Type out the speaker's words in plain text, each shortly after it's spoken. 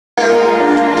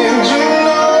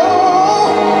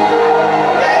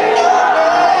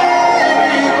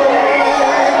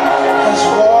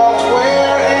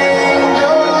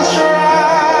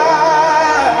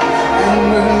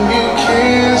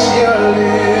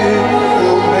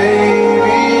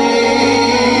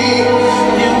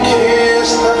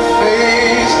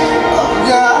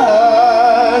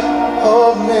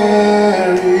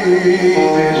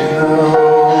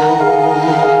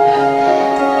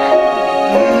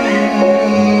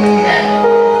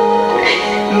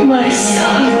my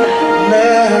son.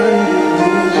 Mary,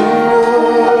 did you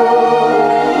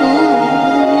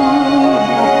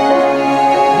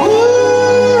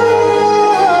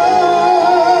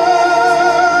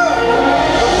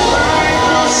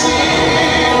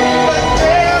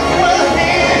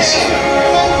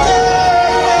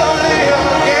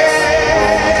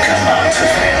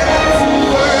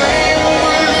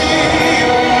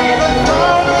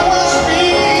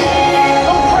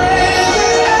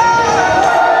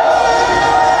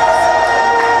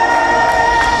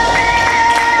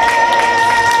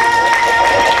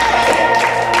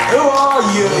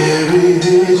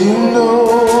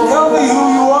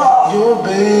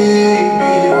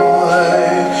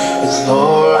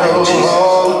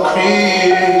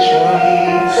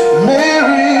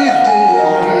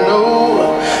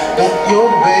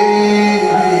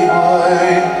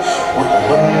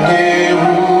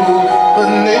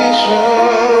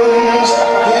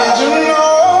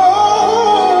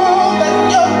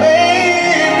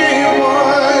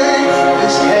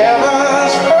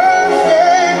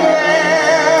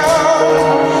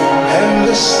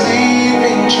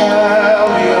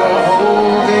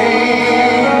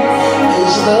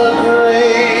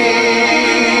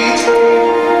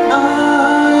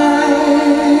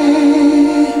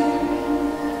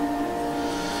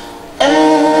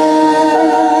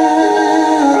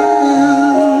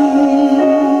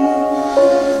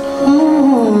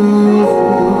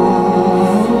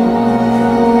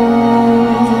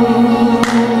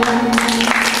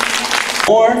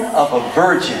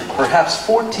virgin, perhaps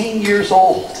 14 years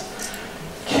old,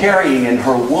 carrying in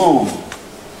her womb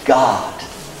God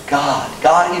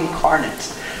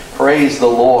incarnate. Praise the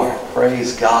Lord.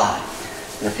 Praise God.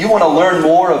 And if you want to learn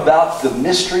more about the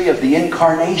mystery of the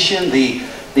incarnation, the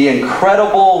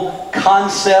incredible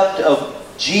concept of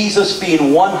Jesus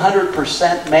being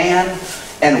 100% man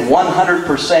and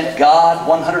 100%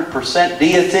 God, 100%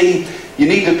 deity, you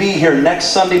need to be here next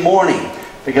Sunday morning.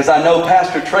 Because I know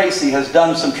Pastor Tracy has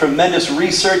done some tremendous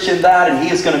research in that, and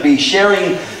he is going to be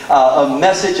sharing a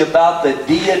message about the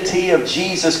deity of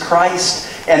Jesus Christ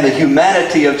and the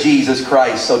humanity of Jesus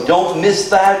Christ. So don't miss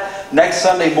that next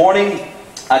Sunday morning.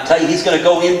 I tell you, he's going to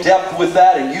go in depth with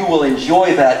that, and you will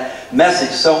enjoy that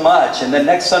message so much. And then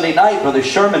next Sunday night, Brother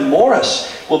Sherman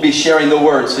Morris will be sharing the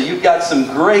Word. So you've got some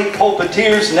great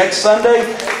pulpiteers next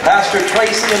Sunday. Pastor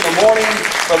Tracy in the morning,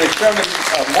 Brother Sherman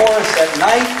Morris at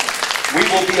night. We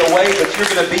will be away, but you're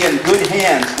going to be in good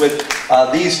hands with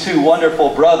these two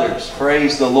wonderful brothers.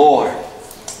 Praise the Lord.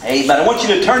 Amen. I want you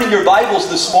to turn in your Bibles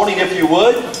this morning, if you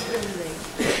would,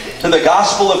 to the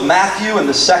Gospel of Matthew in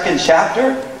the 2nd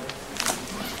chapter.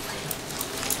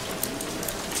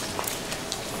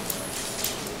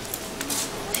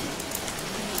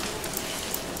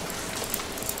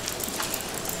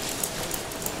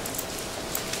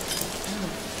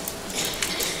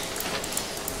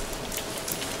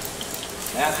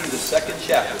 Matthew, the 2nd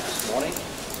chapter this morning.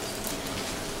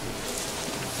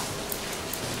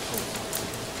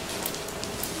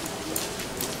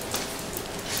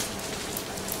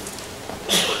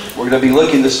 We're going to be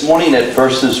looking this morning at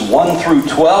verses 1 through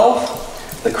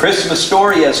 12. The Christmas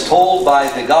story as told by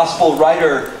the Gospel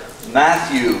writer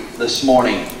Matthew this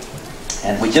morning.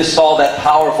 And we just saw that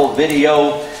powerful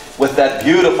video with that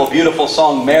beautiful, beautiful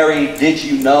song, Mary, Did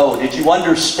You Know? Did you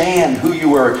understand who you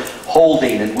were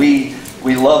holding? And we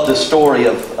love the story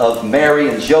of Mary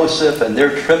and Joseph and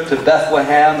their trip to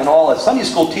Bethlehem and all. A Sunday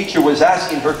school teacher was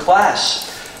asking her class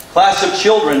of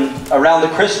children around the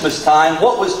Christmas time,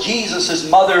 what was Jesus'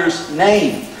 mother's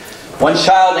name? One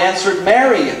child answered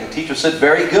Mary, and the teacher said,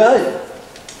 very good.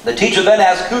 The teacher then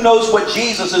asked, who knows what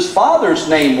Jesus' father's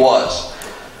name was?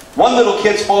 One little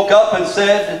kid spoke up and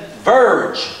said,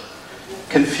 Verge.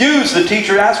 Confused, the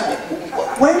teacher asked,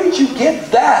 where did you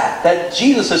get that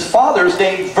Jesus' father's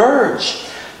name, Verge?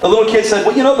 The little kid said,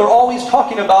 well, you know, they're always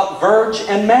talking about Verge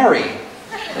and Mary.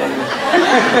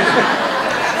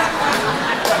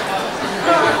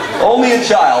 Only a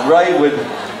child, right, would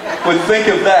think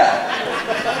of that.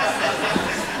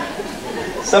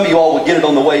 Some of you all would get it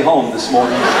on the way home this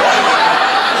morning.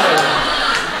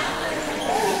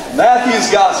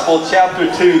 Matthew's Gospel,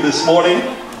 chapter 2 this morning.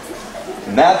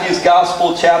 Matthew's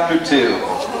Gospel, chapter 2.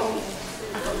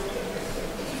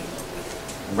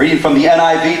 I'm reading from the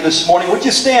NIV this morning. Would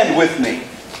you stand with me?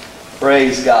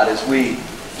 Praise God as we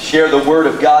share the Word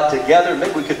of God together.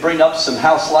 Maybe we could bring up some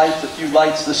house lights, a few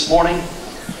lights this morning.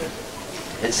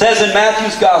 It says in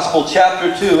Matthew's Gospel,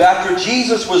 chapter 2, after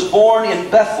Jesus was born in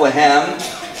Bethlehem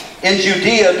in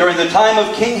Judea during the time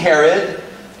of King Herod,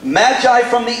 Magi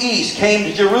from the east came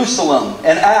to Jerusalem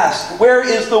and asked, where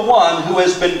is the one who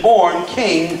has been born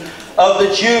King of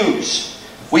the Jews?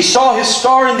 We saw his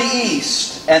star in the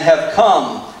east and have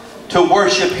come to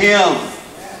worship him.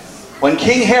 When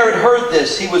King Herod heard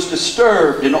this, he was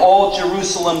disturbed, and all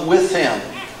Jerusalem with him.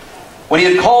 When he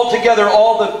had called together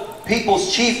all the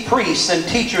people's chief priests and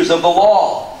teachers of the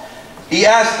law, he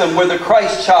asked them where the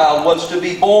Christ child was to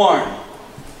be born.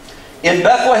 In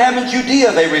Bethlehem of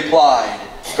Judea, they replied,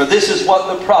 for this is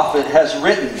what the prophet has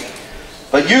written.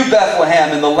 But you,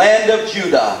 Bethlehem, in the land of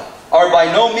Judah, are by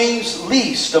no means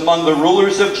least among the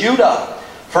rulers of Judah.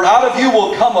 For out of you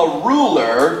will come a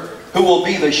ruler who will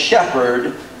be the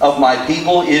shepherd of my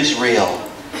people Israel.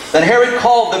 Then Herod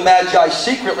called the Magi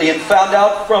secretly and found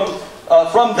out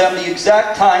from them the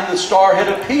exact time the star had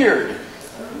appeared.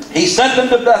 He sent them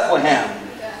to Bethlehem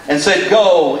and said,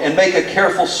 go and make a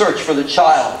careful search for the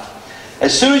child.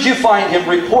 As soon as you find him,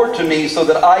 report to me so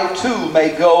that I too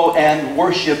may go and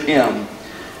worship him.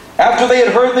 After they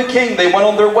had heard the king, they went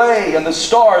on their way, and the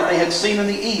star they had seen in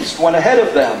the east went ahead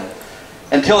of them,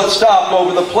 until it stopped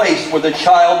over the place where the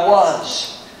child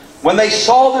was. When they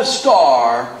saw the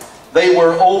star, they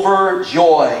were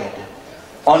overjoyed.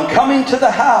 On coming to the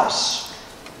house,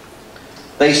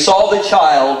 they saw the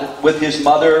child with his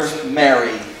mother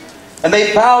Mary, and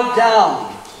they bowed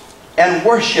down and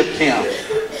worshipped him.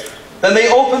 Then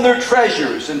they opened their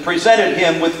treasures and presented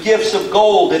him with gifts of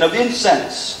gold and of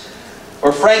incense,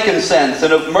 or frankincense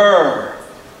and of myrrh.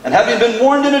 And having been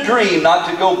warned in a dream not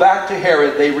to go back to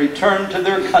Herod, they returned to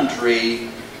their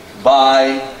country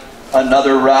by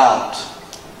another route.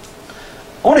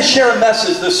 I want to share a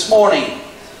message this morning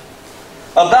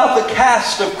about the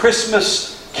cast of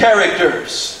Christmas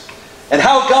characters and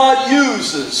how God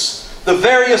uses the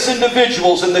various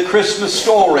individuals in the Christmas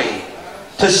story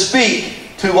to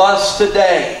speak to us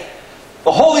today.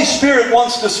 The Holy Spirit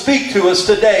wants to speak to us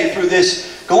today through this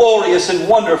glorious and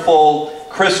wonderful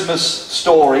Christmas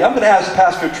story. I'm going to ask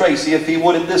Pastor Tracy if he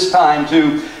would at this time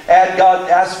to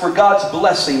ask for God's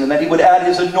blessing and that he would add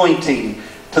his anointing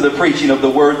to the preaching of the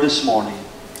Word this morning.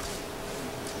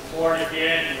 Lord,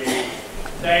 again, we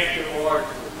thank you, Lord,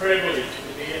 for the privilege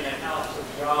to be in the house of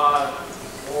God,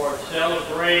 Lord,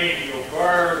 celebrating your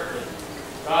birth.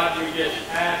 And God, we just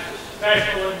ask a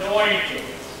special anointing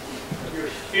of your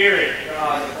Spirit,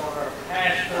 God, upon our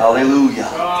pastor. Hallelujah.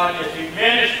 God, as he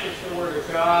ministers the Word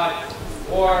of God,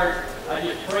 Lord, I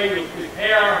just pray you'll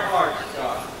prepare our hearts,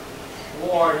 God,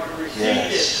 Lord, to receive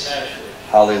this message.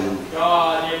 Hallelujah.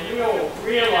 God, and you'll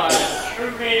realize the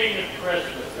true meaning of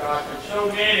Christmas, God, because so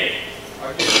many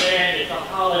are just saying it's a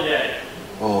holiday.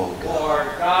 Oh, God. Lord,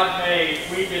 God, may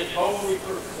we just boldly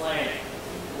proclaim,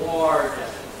 Lord,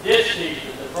 this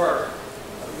season, the birth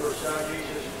of your Son,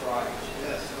 Jesus Christ.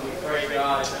 Yes. We pray,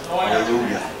 God,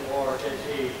 anoint us, Lord,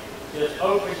 as he just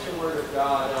opens the Word of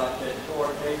God up, that,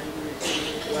 Lord, may we receive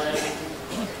his blessing,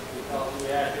 because we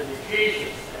ask it in Jesus'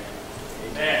 name.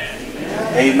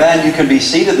 Amen. Amen. You can be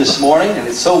seated this morning, and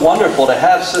it's so wonderful to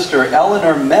have Sister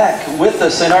Eleanor Meck with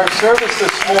us in our service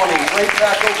this morning. Right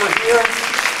back over here.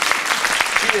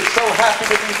 She is so happy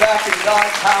to be back in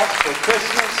God's house for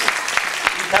Christmas.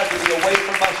 She's had to be away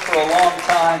from us for a long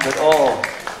time, but oh,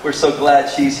 we're so glad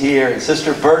she's here. And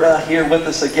Sister Berta here with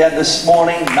us again this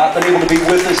morning. Not been able to be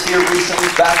with us here recently,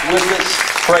 back with us.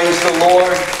 Praise the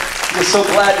Lord. We're so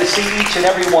glad to see each and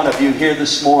every one of you here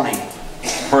this morning.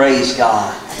 Praise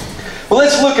God. Well,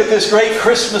 let's look at this great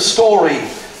Christmas story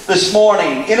this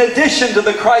morning. In addition to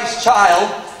the Christ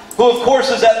child, who of course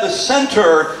is at the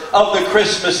center of the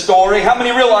Christmas story. How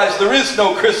many realize there is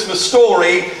no Christmas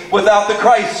story without the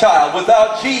Christ child,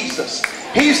 without Jesus?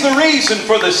 He's the reason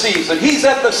for the season. He's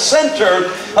at the center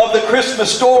of the Christmas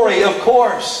story, of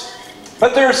course.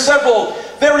 But there are several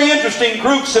very interesting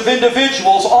groups of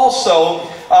individuals also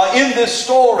in this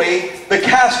story, the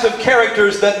cast of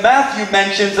characters that Matthew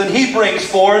mentions and he brings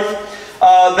forth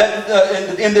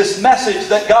in this message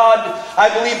that God,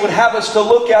 I believe, would have us to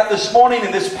look at this morning.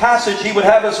 In this passage he would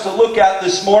have us to look at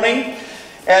this morning.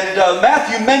 And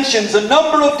Matthew mentions a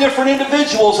number of different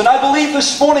individuals, and I believe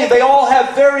this morning they all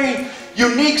have very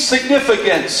unique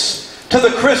significance to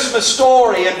the Christmas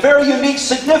story and very unique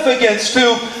significance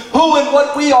to who and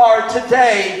what we are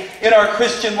today in our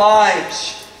Christian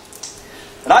lives.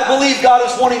 And I believe God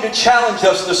is wanting to challenge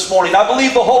us this morning. I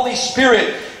believe the Holy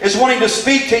Spirit is wanting to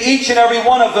speak to each and every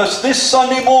one of us this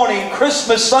Sunday morning,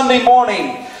 Christmas Sunday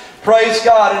morning. Praise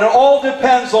God. And it all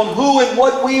depends on who and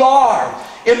what we are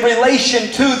in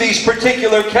relation to these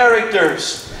particular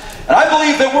characters. And I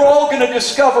believe that we're all going to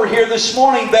discover here this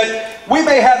morning that we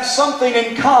may have something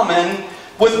in common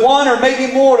with one or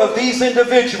maybe more of these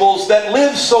individuals that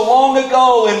lived so long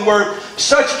ago and were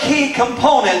such key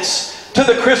components to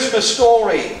the Christmas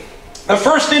story. The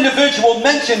first individual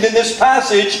mentioned in this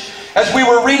passage As we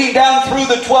were reading down through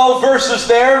the 12 verses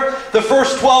there, the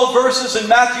first 12 verses in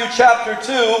Matthew chapter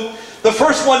 2, the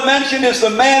first one mentioned is the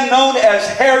man known as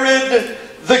Herod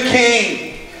the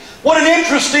king. What an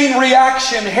interesting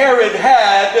reaction Herod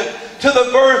had to the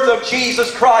birth of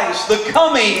Jesus Christ, the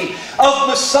coming of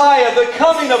Messiah, the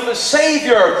coming of the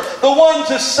Savior, the one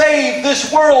to save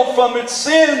this world from its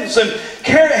sins. And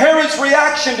Herod's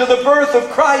reaction to the birth of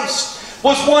Christ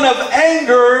was one of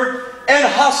anger and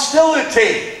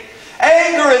hostility.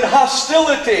 Anger and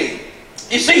hostility.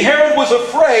 You see, Herod was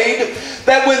afraid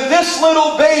that when this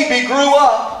little baby grew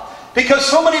up, because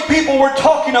so many people were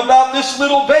talking about this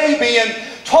little baby and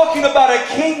talking about a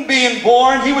king being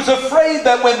born, he was afraid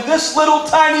that when this little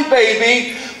tiny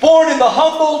baby, born in the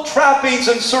humble trappings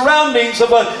and surroundings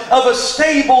of a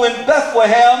stable in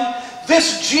Bethlehem,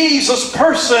 this Jesus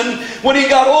person, when he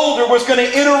got older, was going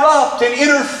to interrupt and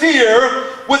interfere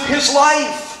with his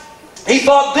life. He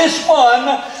thought this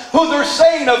one, who they're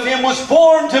saying of him, was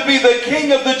born to be the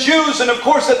king of the Jews. And of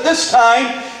course at this time,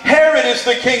 Herod is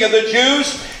the king of the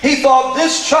Jews. He thought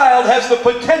this child has the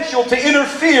potential to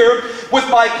interfere with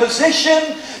my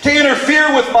position, to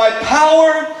interfere with my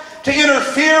power, to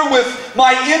interfere with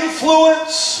my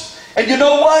influence. And you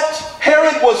know what?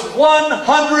 Herod was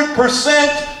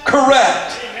 100%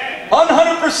 correct.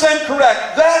 100%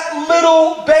 correct. That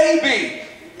little baby,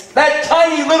 that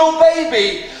tiny little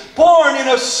baby, born in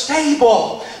a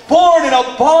stable, born in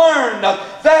a barn,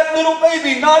 that little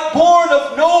baby not born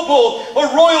of noble or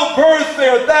royal birth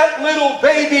there, that little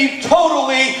baby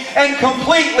totally and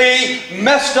completely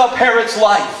messed up Herod's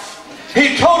life.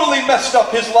 He totally messed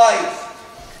up his life.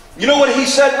 You know what he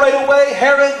said right away,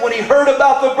 Herod, when he heard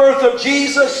about the birth of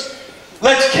Jesus?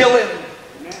 Let's kill him.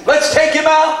 Let's take him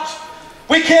out.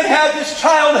 We can't have this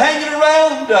child hanging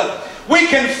around. We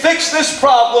can fix this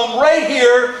problem right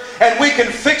here, and we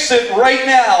can fix it right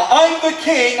now. I'm the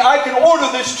king. I can order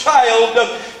this child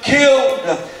killed.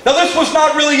 Now this was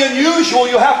not really unusual,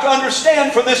 you have to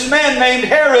understand, for this man named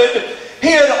Herod. He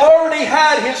had already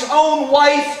had his own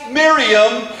wife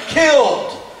Miriam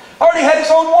killed. Already had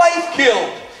his own wife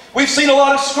killed. We've seen a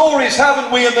lot of stories,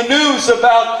 haven't we, in the news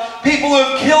about people who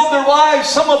have killed their wives,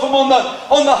 some of them on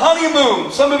the honeymoon.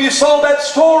 Some of you saw that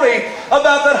story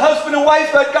about that husband and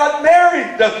wife that got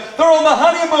married. They're on the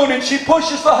honeymoon and she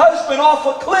pushes the husband off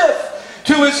a cliff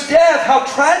to his death. How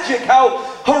tragic, how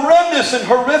horrendous and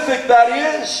horrific that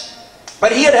is.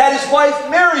 But he had had his wife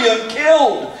Miriam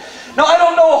killed. Now I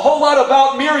don't know a whole lot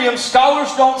about Miriam.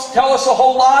 Scholars don't tell us a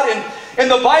whole lot, and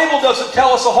the Bible doesn't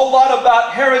tell us a whole lot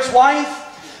about Herod's wife.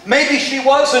 Maybe she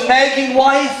was a nagging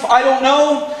wife, I don't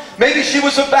know. Maybe she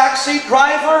was a backseat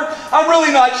driver. I'm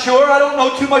really not sure. I don't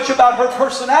know too much about her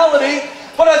personality.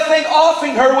 But I think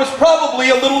offing her was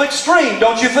probably a little extreme,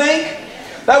 don't you think?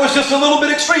 That was just a little bit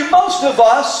extreme. Most of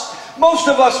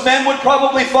us men would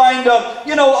probably find a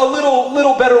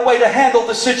little better way to handle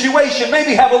the situation.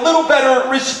 Maybe have a little better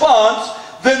response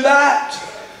than that.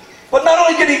 But not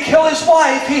only did he kill his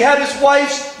wife, he had his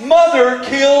wife's mother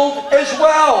killed as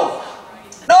well.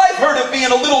 Now, I've heard of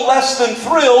being a little less than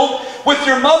thrilled with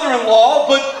your mother-in-law,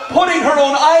 but putting her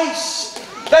on ice,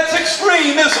 that's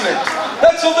extreme, isn't it?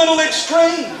 That's a little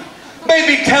extreme.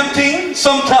 Maybe tempting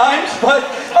sometimes, but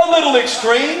a little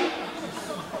extreme.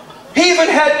 He even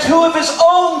had two of his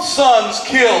own sons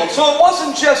killed. So it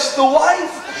wasn't just the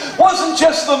wife, wasn't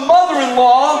just the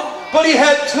mother-in-law, but he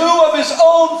had two of his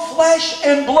own flesh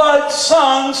and blood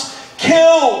sons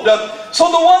killed. So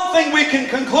the one thing we can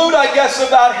conclude, I guess,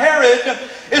 about Herod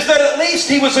is that at least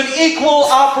he was an equal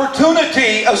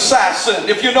opportunity assassin,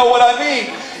 if you know what I mean.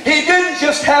 He didn't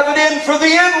just have it in for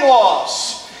the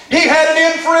in-laws. He had it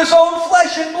in for his own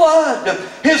flesh and blood,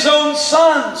 his own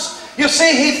sons. You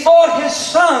see, he thought his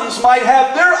sons might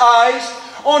have their eyes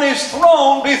on his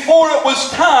throne before it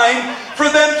was time for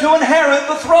them to inherit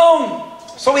the throne.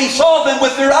 So he saw them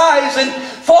with their eyes and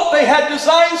thought they had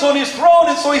designs on his throne.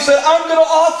 And so he said, I'm going to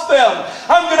off them.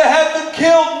 I'm going to have them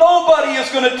killed. Nobody is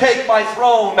going to take my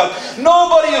throne.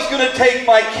 Nobody is going to take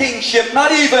my kingship.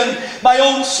 Not even my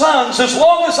own sons. As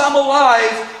long as I'm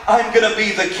alive, I'm going to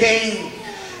be the king.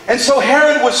 And so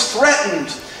Herod was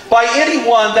threatened by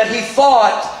anyone that he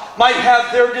thought might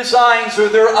have their designs or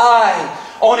their eye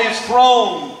on his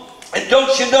throne. And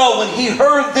don't you know, when he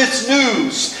heard this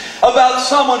news about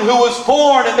someone who was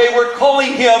born and they were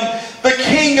calling him the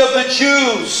King of the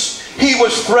Jews, he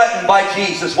was threatened by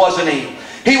Jesus, wasn't he?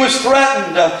 He was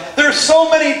threatened. There's so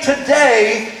many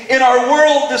today in our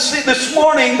world this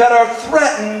morning that are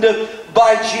threatened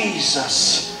by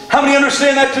Jesus. How many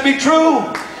understand that to be true?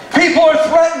 People are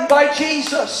threatened by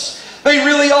Jesus. They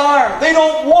really are. They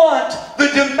don't want the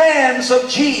demands of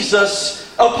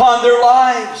Jesus upon their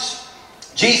lives.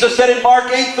 Jesus said in Mark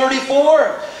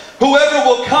 8:34, whoever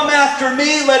will come after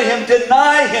me, let him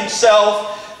deny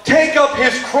himself, take up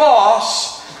his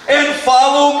cross, and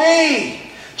follow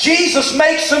me. Jesus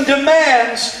makes some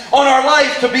demands on our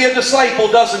life to be a disciple,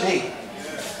 doesn't He?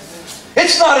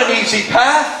 It's not an easy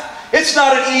path. It's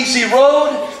not an easy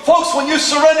road. Folks, when you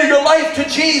surrender your life to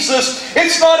Jesus,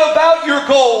 it's not about your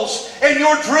goals and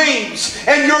your dreams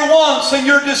and your wants and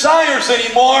your desires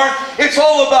anymore. It's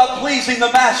all about pleasing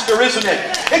the Master, isn't it?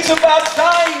 It's about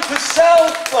dying to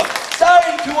self,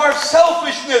 dying to our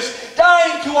selfishness,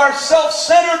 dying to our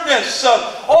self-centeredness,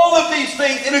 all of these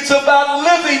things. And it's about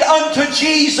living unto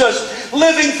Jesus,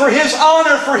 living for His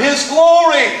honor, for His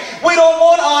glory. We don't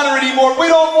want honor anymore. We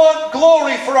don't want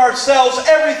glory for ourselves.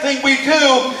 Everything we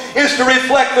do is to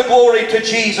reflect the glory to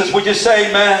Jesus. Would you say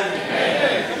amen?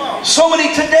 Amen. Come on. So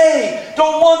many today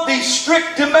don't want these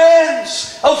strict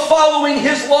demands of following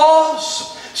His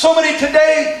laws. So many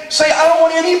today say, I don't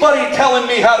want anybody telling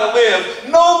me how to live.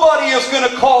 Nobody is going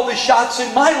to call the shots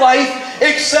in my life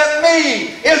except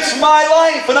me. It's my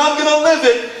life, and I'm going to live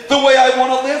it the way I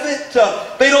want to live it.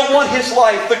 They don't want His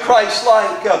life, the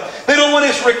Christ-like. They don't want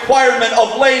His requirement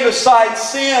of laying aside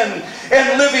sin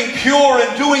and living pure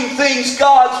and doing things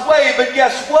God's way. But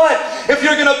guess what? If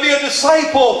you're going to be a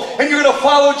disciple and you're going to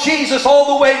follow Jesus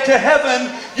all the way to heaven,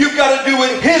 you've got to do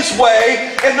it His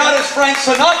way, and not as Frank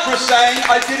Sinatra sang,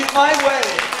 I did it my way.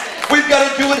 We've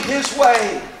got to do it His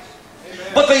way.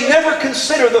 But they never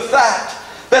consider the fact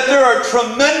that there are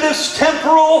tremendous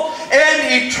temporal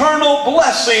and eternal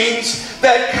blessings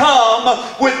that come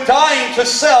with dying to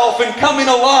self and coming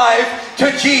alive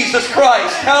to Jesus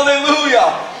Christ.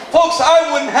 Hallelujah. Folks, I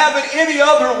wouldn't have it any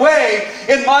other way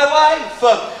in my life.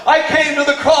 I came to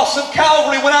the cross of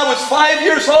Calvary when I was 5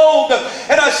 years old,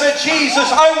 and I said, Jesus,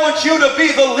 I want you to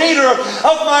be the leader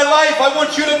of my life. I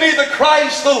want you to be the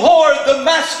Christ, the Lord, the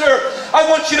Master. I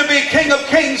want you to be King of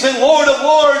Kings and Lord of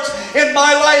Lords in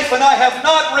my life, and I have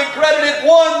not regretted it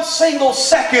one single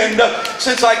second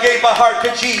since I gave my heart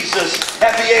to Jesus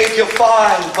at the age of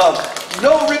 5.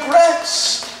 No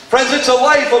regrets. Friends, it's a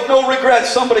life of no regrets.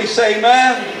 Somebody say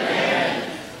amen.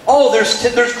 Amen. Oh, there's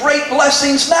great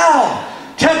blessings now.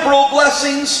 Temporal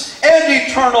blessings and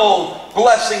eternal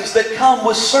blessings that come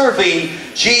with serving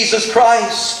Jesus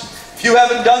Christ. If you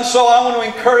haven't done so, I want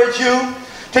to encourage you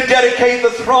to dedicate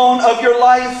the throne of your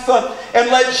life and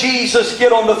let Jesus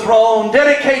get on the throne.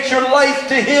 Dedicate your life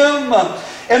to Him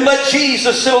and let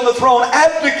Jesus sit on the throne.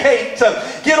 Abdicate.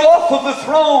 Get off of the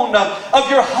throne of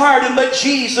your heart and let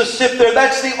Jesus sit there.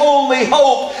 That's the only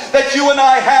hope that you and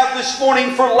I have this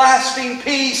morning for lasting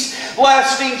peace,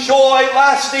 lasting joy,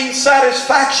 lasting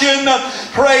satisfaction.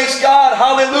 Praise God.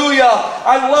 Hallelujah.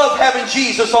 I love having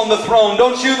Jesus on the throne.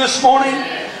 Don't you this morning?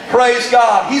 Praise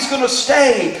God. He's going to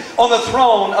stay on the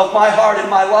throne of my heart and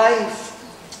my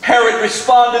life. Herod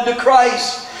responded to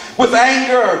Christ with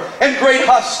anger and great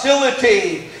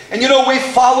hostility. And you know, we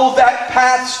follow that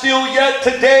path still yet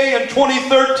today in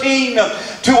 2013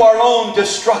 to our own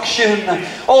destruction.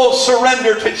 Oh,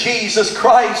 surrender to Jesus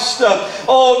Christ.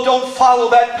 Oh, don't follow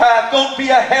that path. Don't be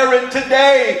a Herod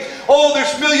today. Oh,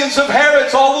 there's millions of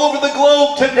Herods all over the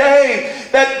globe today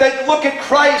that look at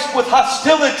Christ with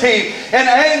hostility and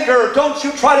anger. Don't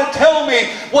you try to tell me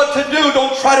what to do.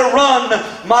 Don't try to run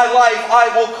my life.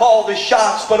 I will call the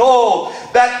shots. But oh,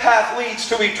 that path leads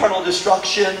to eternal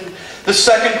destruction. The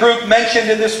second group mentioned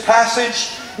in this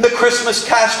passage, the Christmas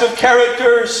cast of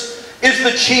characters, is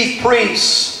the chief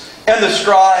priests and the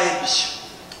scribes.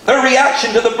 Their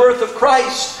reaction to the birth of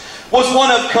Christ was one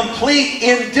of complete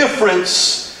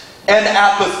indifference and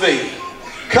apathy.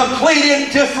 Complete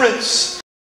indifference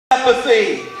and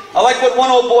apathy. I like what one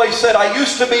old boy said, I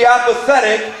used to be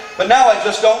apathetic, but now I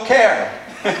just don't care.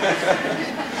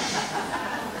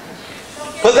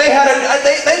 But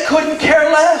they couldn't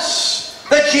care less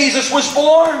that Jesus was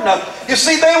born. You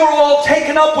see, they were all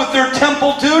taken up with their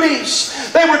temple duties.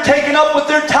 They were taken up with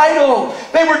their title.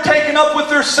 They were taken up with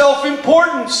their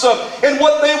self-importance and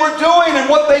what they were doing and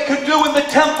what they could do in the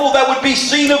temple that would be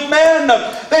seen of men.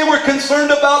 They were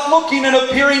concerned about looking and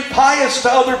appearing pious to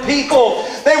other people.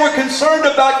 They were concerned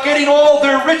about getting all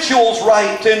their rituals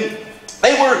right, and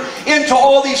they were into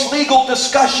all these legal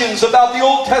discussions about the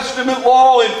Old Testament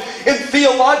law and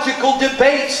theological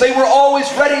debates. They were always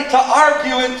ready to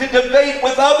argue and to debate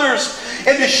with others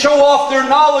and to show off their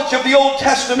knowledge of the Old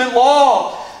Testament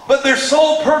law. But their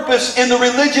sole purpose in the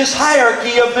religious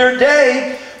hierarchy of their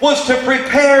day was to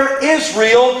prepare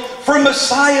Israel for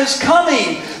Messiah's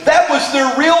coming. That was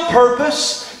their real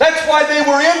purpose. That's why they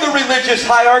were in the religious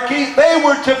hierarchy. They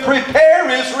were to prepare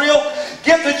Israel,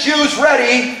 get the Jews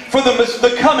ready for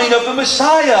the coming of the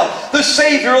Messiah, the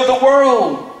Savior of the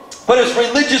world. But as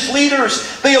religious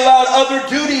leaders, they allowed other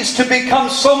duties to become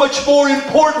so much more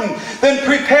important than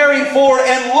preparing for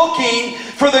and looking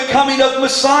for the coming of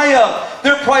Messiah.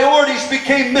 Their priorities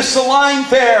became misaligned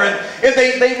there, and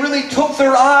they really took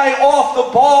their eye off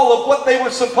the ball of what they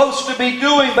were supposed to be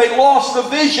doing. They lost the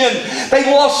vision. They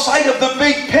lost sight of the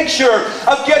big picture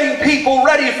of getting people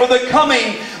ready for the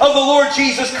coming of the Lord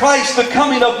Jesus Christ, the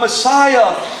coming of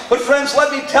Messiah. But friends,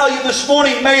 let me tell you this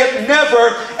morning, may it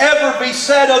never, ever be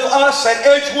said of us at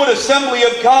Edgewood Assembly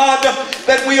of God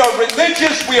that we are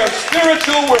religious, we are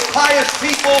spiritual, we're pious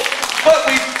people, but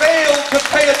we fail to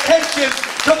pay attention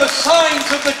to the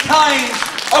signs of the times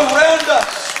around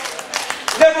us.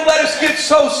 Never let us get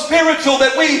so spiritual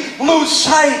that we lose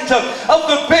sight of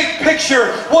the big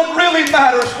picture. What really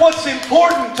matters, what's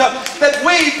important, that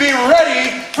we be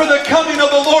ready for the coming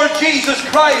of the Lord Jesus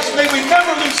Christ. May we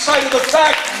never lose sight of the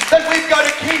fact that we've got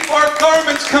to keep our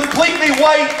garments completely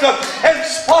white and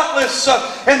spotless,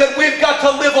 and that we've got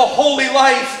to live a holy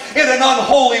life in an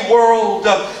unholy world.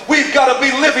 We've got to be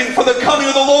living for the coming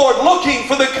of the Lord, looking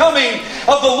for the coming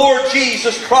of the Lord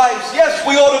Jesus Christ. Yes,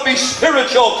 we ought to be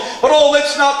spiritual, but oh,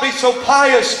 let's not be so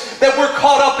pious that we're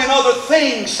caught up in other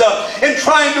things and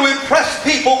trying to impress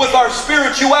people with our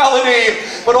spirituality.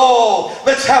 But oh,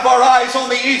 let's have our eyes on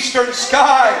the eastern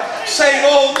sky, saying,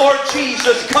 oh Lord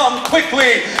Jesus, come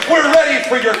quickly. We're ready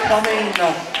for your coming.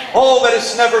 Oh, let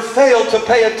us never fail to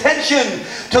pay attention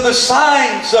to the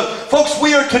signs. Folks,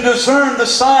 we are to discern the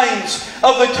signs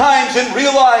of the times and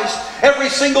realize every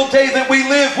single day that we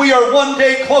live, we are one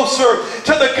day closer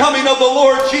to the coming of the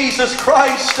Lord Jesus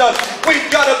Christ. We've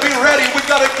got to be ready. We've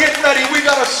got to get ready. We've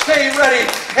got to stay ready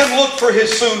and look for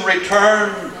His soon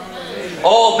return.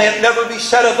 Oh, may it never be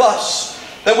said of us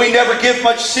that we never give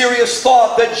much serious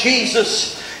thought that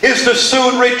Jesus is to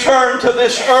soon return to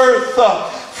this earth.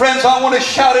 Friends, I want to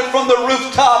shout it from the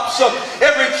rooftops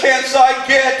every chance I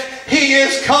get. He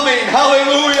is coming.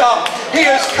 Hallelujah. He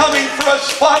is coming for a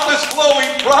spotless,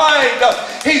 glowing bride.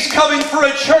 He's coming for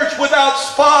a church without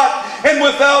spot and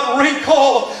without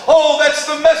wrinkle. Oh, that's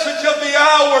the message of the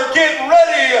hour. Get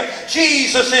ready.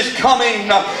 Jesus is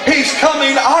coming. He's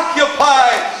coming.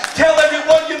 Occupy. Tell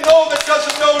everyone you know that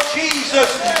doesn't know Jesus,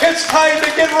 it's time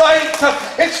to get right.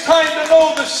 It's time to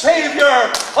know the Savior.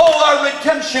 Oh, our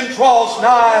redemption draws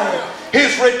nigh.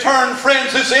 His return,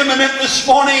 friends, is imminent this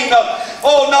morning.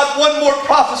 Oh, not one more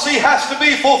prophecy has to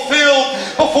be fulfilled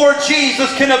before Jesus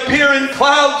can appear in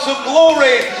clouds of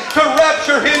glory to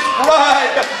rapture His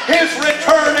bride. His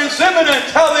return is imminent.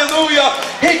 Hallelujah.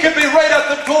 He could be right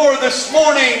at the door this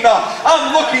morning.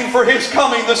 I'm looking for His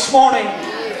coming this morning.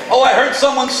 Oh, I heard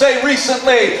someone say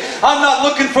recently, I'm not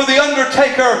looking for the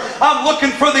undertaker, I'm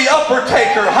looking for the upper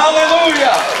taker.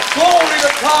 Hallelujah. Glory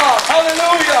to God.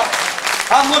 Hallelujah.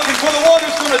 I'm looking for the one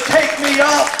who's going to take me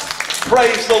up.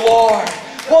 Praise the Lord.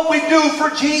 What we do for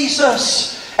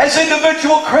Jesus as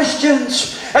individual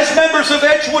Christians, as members of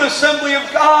Edgewood Assembly of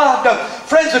God.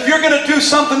 Friends, if you're going to do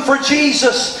something for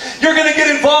Jesus, you're going to get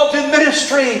involved in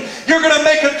ministry. You're going to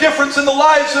make a difference in the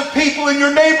lives of people in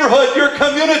your neighborhood, your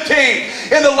community,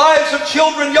 in the lives of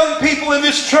children, young people in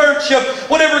this church.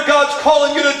 Whatever God's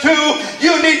calling you to do,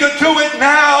 you need to do it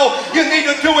now. You need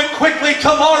to do it quickly.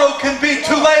 Tomorrow can be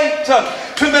too late.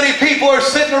 Too many people are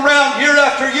sitting around year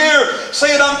after year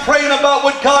saying, I'm praying about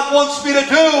what God wants me to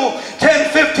do.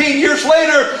 10, 15 years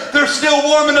later, they're still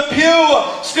warm in a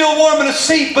pew, still warm in a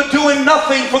seat, but doing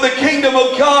nothing for the kingdom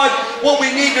of God. What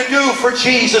we need to do for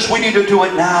Jesus, we need to do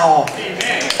it now.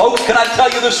 Amen. Folks, can I tell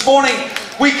you this morning,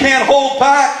 we can't hold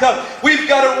back. We've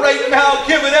got to right now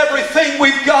give it everything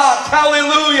we've got.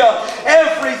 Hallelujah.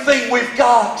 Everything we've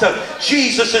got.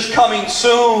 Jesus is coming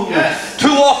soon. Yes.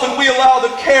 Too often we allow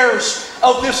the cares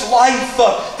of this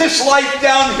life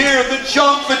down here, the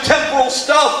junk, the temporal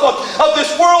stuff of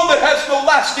this world that has no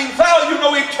lasting value,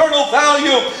 no eternal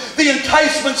value, the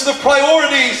enticements, the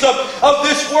priorities of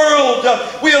this world,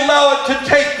 we allow it to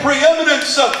take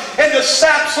preeminence and to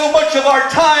sap so much of our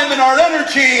time and our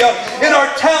energy and our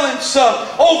talents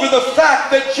over the fact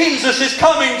that Jesus is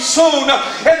coming soon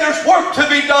and there's work to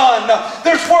be done.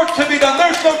 There's work to be done.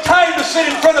 There's no time to sit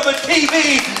in front of a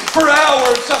TV for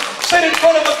hours, sit in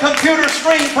front of a computer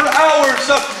screen for hours,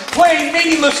 playing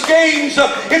meaningless games.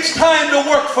 It's time to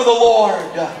work for the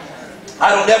Lord.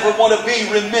 I don't ever want to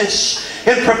be remiss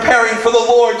in preparing for the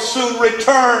Lord's soon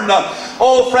return.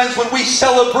 Oh, friends, when we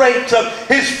celebrate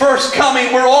His first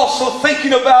coming, we're also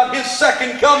thinking about His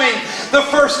second coming. The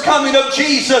first coming of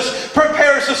Jesus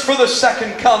prepares us for the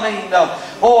second coming.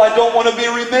 Oh, I don't want to be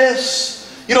remiss.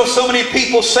 You know, so many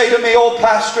people say to me, oh,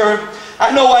 Pastor, I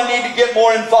know I need to get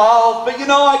more involved, but you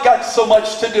know, I got so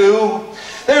much to do.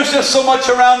 There's just so much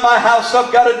around my house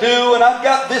I've got to do, and I've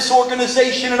got this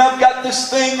organization, and I've got this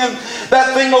thing, and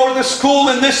that thing over the school,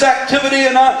 and this activity,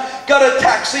 and I've got a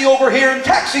taxi over here, and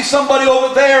taxi somebody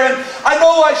over there, and I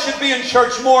know I should be in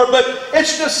church more, but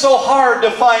it's just so hard to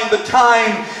find the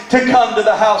time to come to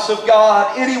the house of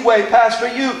God. Anyway, Pastor,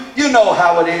 you know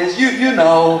how it is. You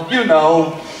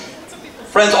know.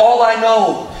 Friends, all I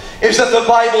know is that the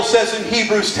Bible says in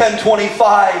Hebrews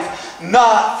 10:25,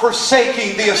 not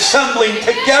forsaking the assembling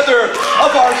together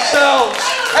of ourselves,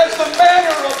 as the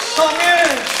manner of some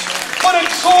is, but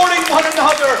exhorting one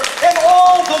another, and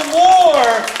all the more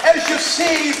as you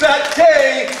see that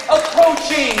day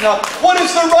approaching. What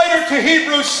is the writer to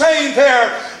Hebrews saying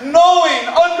there? Knowing,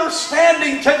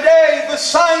 understanding today the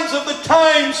signs of the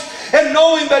times, and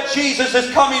knowing that Jesus is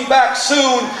coming back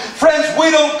soon. Friends, we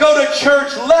don't go to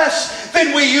church less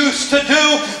than we used to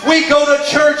do. We go to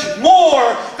church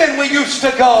more than we used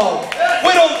to go.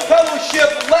 We don't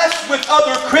fellowship less with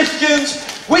other Christians.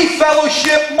 We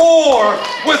fellowship more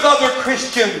with other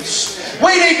Christians.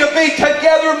 We need to be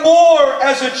together more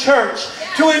as a church,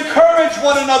 to encourage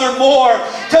one another more,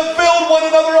 to build one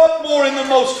another up more in the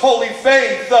most holy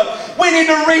faith. We need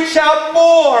to reach out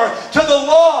more to the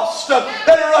lost that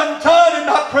are undone and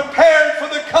not prepared for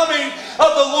the coming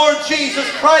of the Lord Jesus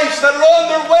Christ, that are on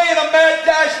their way in a mad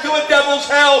dash to a devil's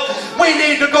hell. We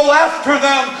need to go after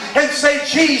them and say,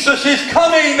 Jesus is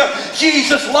coming.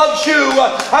 Jesus loves you.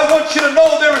 I want you to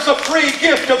know there is a free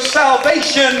gift of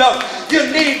salvation.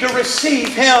 You need to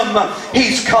receive Him.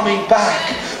 He's coming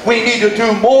back. We need to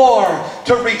do more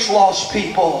to reach lost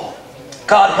people.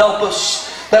 God help us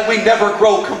that we never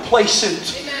grow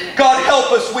complacent. God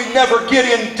help us we never get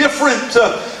indifferent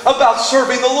about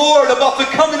serving the Lord, about the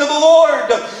coming of the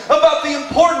Lord, about the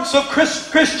importance of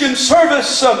Christian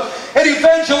service and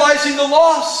evangelizing the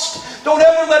lost. Don't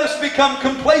ever let us become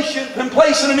complacent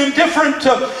and indifferent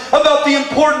about the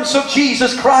importance of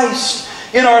Jesus Christ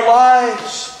in our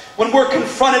lives. When we're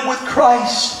confronted with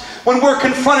Christ, when we're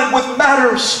confronted with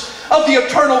matters of the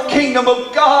eternal kingdom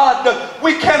of God,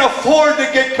 we can't afford to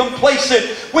get complacent.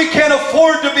 We can't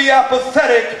afford to be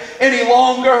apathetic any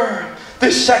longer.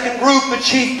 This second group, the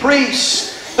chief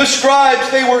priests, the scribes,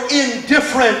 they were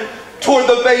indifferent toward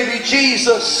the baby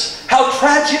Jesus. How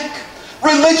tragic.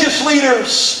 Religious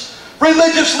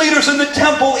leaders in the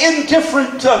temple,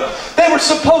 indifferent. They were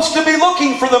supposed to be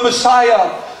looking for the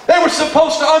Messiah. They were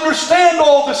supposed to understand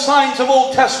all the signs of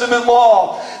Old Testament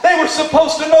law. They were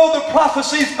supposed to know the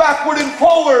prophecies backward and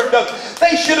forward.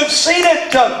 They should have seen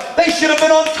it. They should have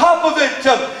been on top of it.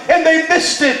 And they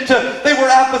missed it. They were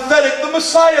apathetic. The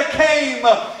Messiah came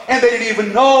and they didn't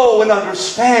even know and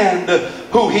understand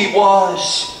who He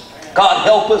was. God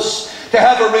help us to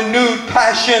have a renewed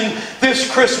passion this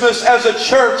Christmas as a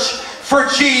church for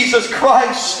Jesus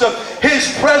Christ, His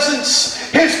presence,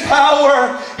 His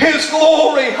power, His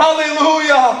glory.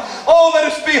 Hallelujah. Oh, let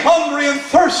us be hungry and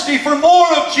thirsty for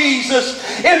more of Jesus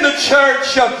in the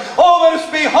church. Oh, let us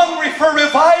be hungry for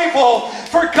revival,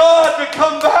 for God to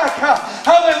come back,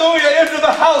 hallelujah, into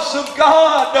the house of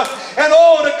God. And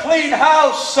oh, to clean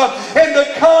house, and to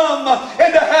come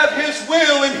and to have His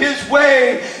will and His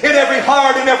way in every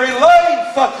heart and every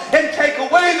life, and take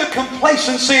away the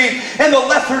complacency and the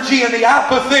lethargy and the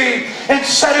apathy, and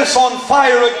set us on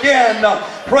fire again.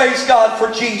 Praise God for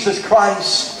Jesus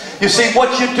Christ. You see,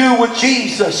 what you do with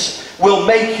Jesus will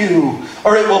make you,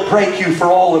 or it will break you for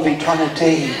all of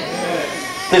eternity.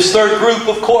 This third group,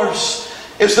 of course,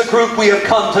 is the group we have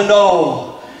come to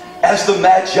know as the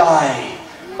Magi,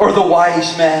 or the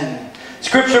wise men.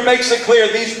 Scripture makes it clear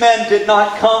these men did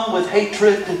not come with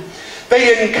hatred. They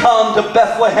didn't come to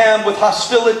Bethlehem with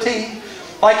hostility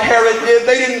like Herod did.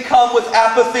 They didn't come with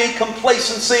apathy,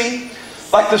 complacency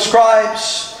like the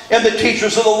scribes and the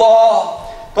teachers of the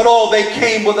law. But they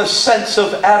came with a sense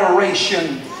of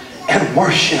adoration and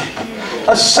worship.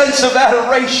 A sense of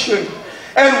adoration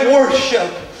and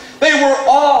worship. They were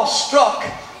awestruck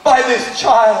by this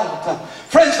child.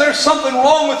 Friends, there's something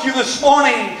wrong with you this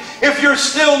morning if you're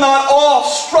still not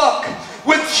awestruck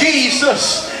with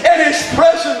Jesus and His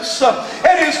presence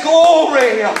and His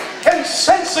glory, and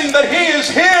sensing that He is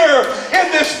here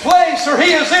in this place, or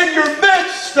He is in your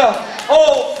midst.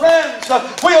 Oh, friends,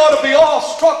 we ought to be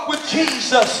awestruck with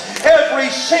Jesus every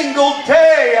single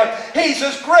day. He's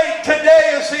as great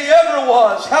today as He ever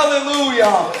was.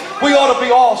 Hallelujah. We ought to be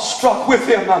awestruck with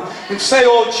Him and say,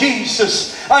 oh,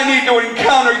 Jesus, I need to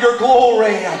encounter Your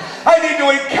glory. I need to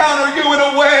encounter You in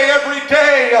a way every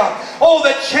day. Oh,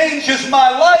 that changes my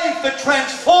life, that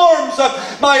transforms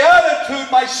my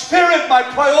attitude, my spirit, my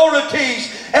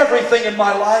priorities, everything in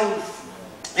my life.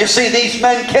 You see, these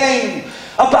men came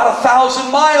About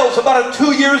 1,000 miles, about a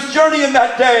 2 years journey in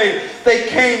that day. They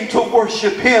came to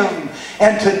worship Him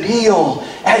and to kneel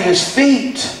at His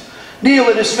feet. Kneel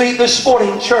at His feet this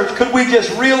morning, church. Could we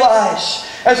just realize,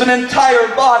 as an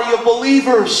entire body of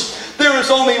believers, there is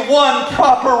only one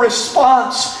proper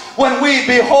response when we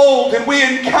behold and we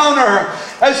encounter,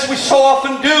 as we so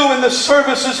often do in the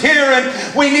services here,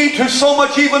 and we need to so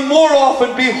much even more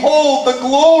often behold the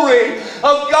glory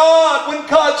of God when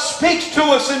God speaks to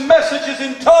us in messages,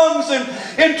 in tongues, and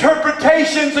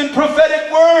interpretations, and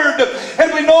prophetic word.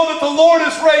 And we know that the Lord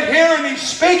is right here and He's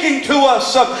speaking to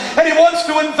us, and He wants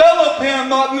to envelop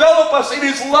us in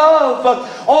His love.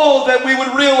 Oh, that we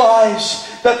would realize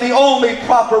that the only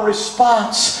proper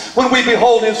response when we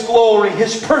behold His glory,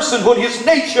 His personhood, His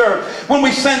nature, when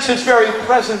we sense His very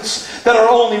presence, that our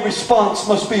only response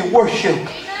must be worship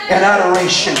and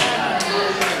adoration.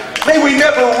 May we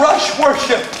never rush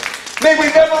worship. May we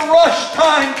never rush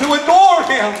time to adore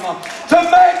Him, to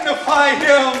magnify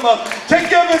Him, to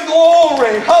give Him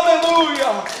glory.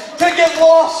 Hallelujah. To get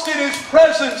lost in His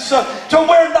presence, to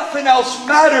where nothing else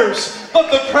matters but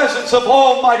the presence of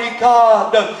Almighty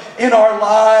God in our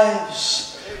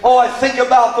lives. Oh, I think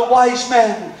about the wise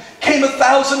men. Came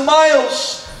 1,000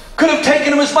 miles. Could have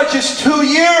taken them as much as 2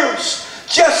 years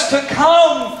just to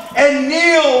come and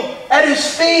kneel at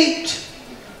His feet.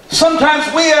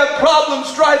 Sometimes we have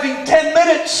problems driving 10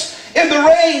 minutes in the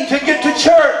rain to get to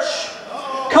church.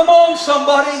 Come on,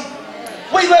 somebody.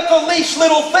 We let the least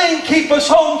little thing keep us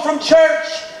home from church.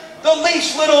 The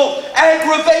least little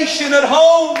aggravation at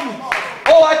home.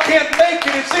 Oh, I can't make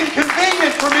it. It's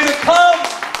inconvenient for me to come.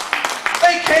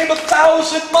 They came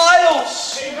 1,000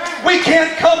 miles. We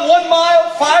can't come 1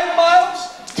 mile, 5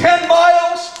 miles, 10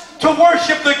 miles to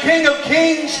worship the King of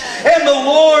Kings and the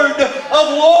Lord of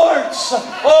Lords.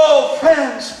 Oh,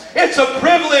 friends, it's a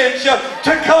privilege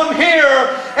to come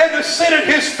here and to sit at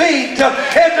His feet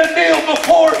and to kneel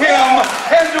before Him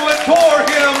and to adore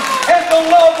Him and to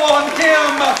love on Him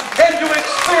and to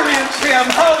experience Him.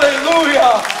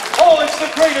 Hallelujah. Oh, it's the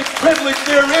greatest privilege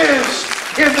there is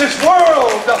in this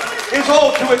world, is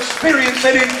all to experience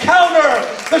and encounter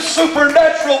the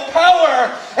supernatural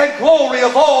power and glory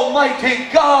of Almighty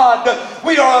God.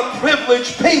 We are a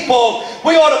privileged people.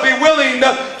 We ought to be willing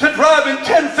to drive in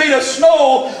 10 feet of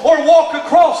snow or walk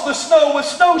across the snow with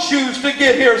snowshoes to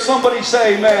get here. Somebody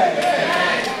say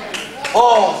amen.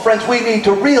 Oh, friends, we need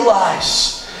to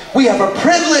realize we have a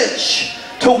privilege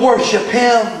to worship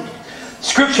Him.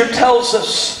 Scripture tells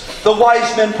us the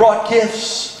wise men brought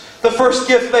gifts. The first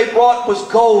gift they brought was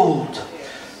gold.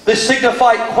 This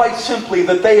signified quite simply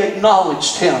that they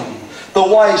acknowledged Him, the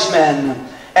wise men,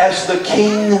 as the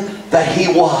king that He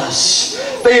was.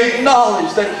 They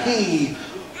acknowledged that He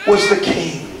was the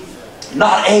king,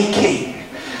 not a king.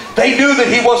 They knew that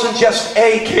He wasn't just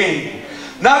a king,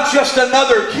 not just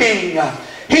another king.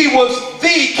 He was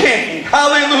the king.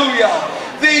 Hallelujah.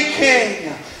 The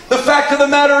king. The fact of the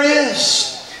matter is,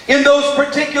 in those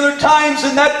particular times,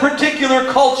 in that particular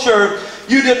culture,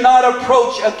 you did not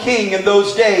approach a king in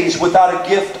those days without a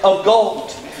gift of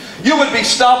gold. You would be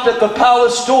stopped at the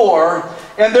palace door,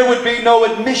 and there would be no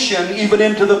admission even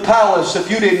into the palace if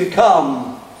you didn't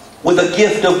come with a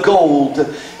gift of gold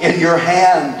in your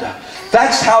hand.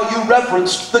 That's how you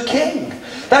reverenced the king.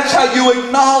 That's how you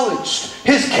acknowledged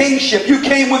His kingship. You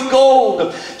came with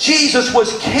gold. Jesus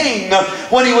was king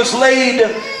when He was laid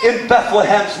in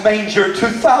Bethlehem's manger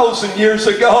 2,000 years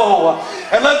ago.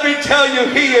 And let me tell you,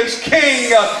 He is king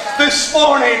this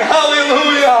morning.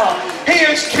 Hallelujah. He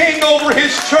is king over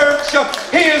His church.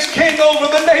 He is king over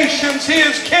the nations. He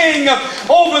is king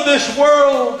over this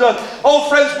world. Oh,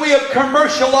 friends, we have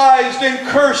commercialized and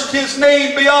cursed His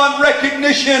name beyond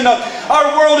recognition.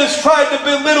 Our world has tried to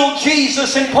belittle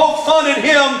Jesus and poke fun at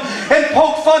Him and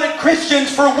poke fun at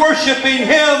Christians for worshiping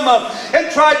Him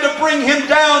and tried to bring Him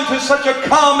down to such a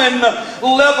common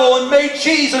level and made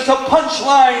Jesus a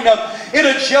punchline in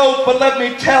a joke. But let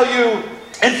me tell you,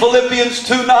 in Philippians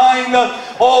 2:9,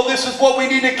 oh, this is what we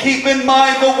need to keep in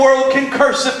mind. The world can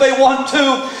curse if they want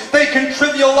to. They can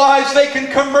trivialize, they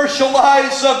can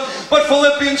commercialize. But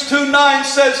Philippians 2:9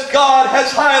 says God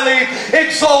has highly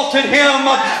exalted Him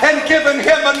and given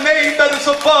Him a name that is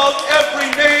above every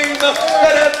name.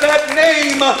 That at that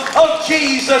name of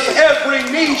Jesus, every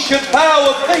knee should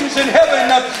bow, of things in heaven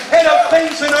and of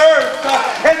things in earth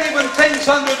and even things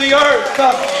under the earth.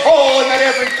 Oh, and that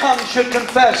every tongue should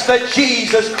confess that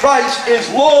Jesus Christ is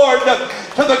Lord,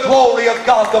 to the glory of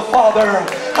God the Father.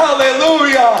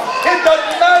 Hallelujah. It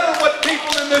doesn't matter what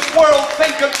people in this world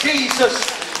think of Jesus.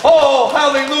 Oh,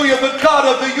 hallelujah. The God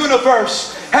of the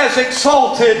universe has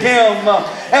exalted Him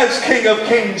as King of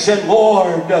Kings and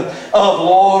Lord of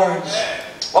Lords.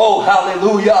 Oh,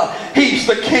 hallelujah. He's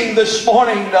the King this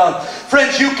morning.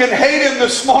 Friends, you can hate Him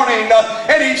this morning,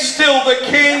 and He's still the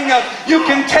King. You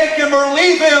can take Him or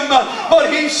leave Him, but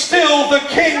He's still the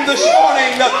King this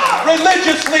morning.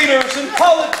 Religious leaders and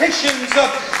politicians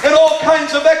and all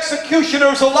kinds of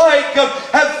executioners alike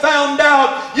have found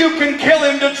out you can kill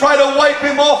Him to try to wipe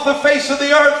Him off the face of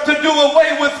the earth, to do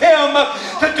away with Him,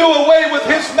 to do away with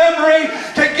His memory,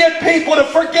 to get people to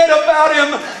forget about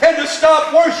Him and to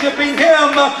stop worshiping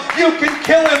Him. You can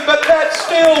kill Him, but that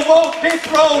still won't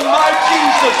dethrone my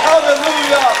Jesus.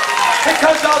 Hallelujah.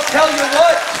 Because I'll tell you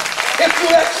what, if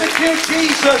you execute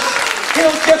Jesus,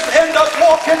 He'll just end up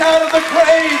walking out of the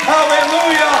grave.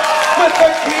 Hallelujah. With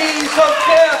the keys of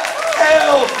death,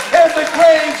 hell, and the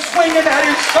grave swinging at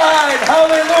His side.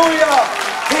 Hallelujah.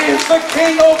 He is the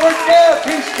King over death.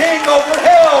 He's King over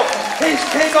hell. He's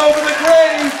King over the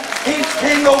grave. He's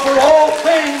King over all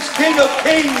things. King of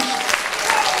kings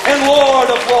and Lord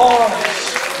of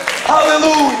lords.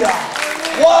 Hallelujah.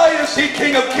 Why is He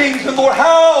King of kings and Lord?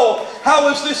 How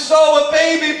is this so? A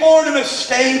baby born in a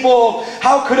stable.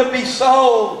 How could it be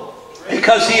so?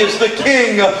 Because He is the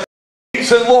King of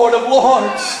kings and Lord of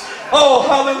lords. Oh,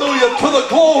 hallelujah. To the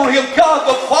glory of God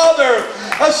the Father,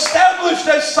 established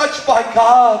as such by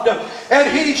God,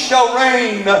 and He shall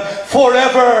reign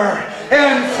forever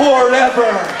and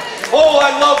forever. Oh,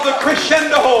 I love the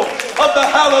crescendo of the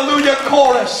Hallelujah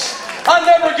chorus. I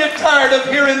never get tired of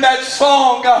hearing that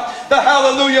song, the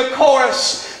Hallelujah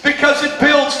chorus, because it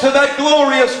builds to that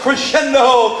glorious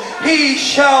crescendo. He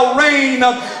shall reign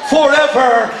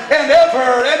forever and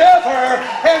ever and ever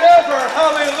and ever.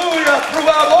 Hallelujah.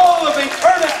 Throughout all of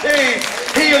eternity,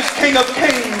 He is King of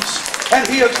kings and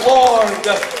He is Lord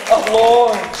of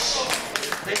lords.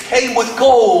 They came with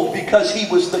gold because He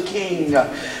was the King.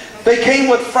 They came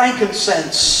with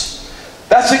frankincense.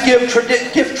 That's a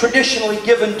gift traditionally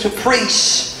given to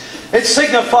priests. It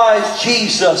signifies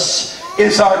Jesus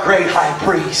is our great high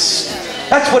priest.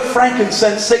 That's what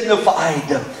frankincense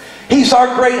signified. He's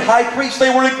our great high priest.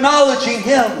 They were acknowledging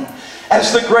Him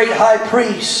as the great high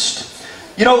priest.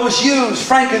 You know,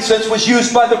 frankincense was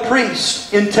used by the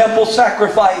priest in temple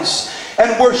sacrifice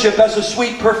and worship as a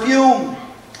sweet perfume,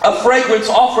 a fragrance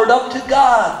offered up to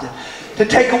God, to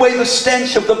take away the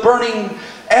stench of the burning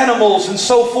animals and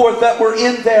so forth that were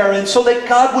in there, and so that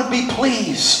God would be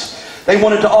pleased. They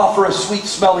wanted to offer a sweet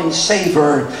smelling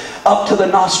savor up to the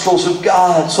nostrils of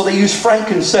God, so they used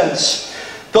frankincense.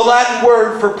 The Latin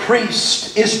word for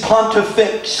priest is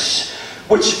pontifex,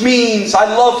 which means, I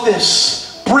love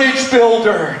this, bridge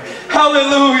builder.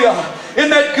 Hallelujah.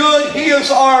 Isn't that good? He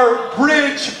is our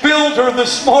bridge builder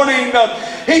this morning.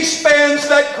 He spans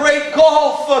that great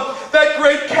gulf, that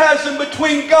great chasm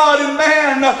between God and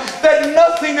man, that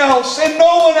nothing else and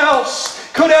no one else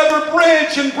could ever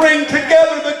bridge and bring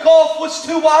together. The gulf was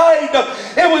too wide.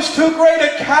 It was too great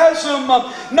a chasm.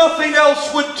 Nothing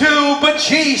else would do. But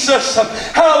Jesus,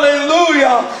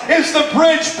 hallelujah, is the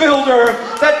bridge builder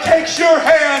that takes your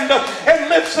hand and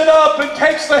lifts it up, and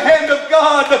takes the hand of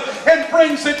God and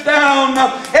brings it down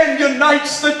and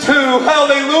unites the two.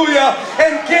 Hallelujah.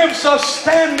 And gives us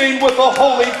standing with the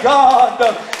holy God.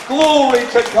 Glory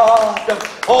to God.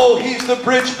 Oh, He's the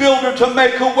bridge builder to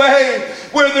make a way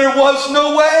where there was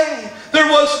no way. There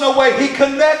was no way. He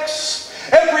connects.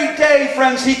 Every day,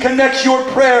 friends, He connects your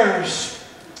prayers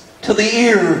to the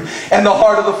ear and the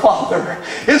heart of the Father.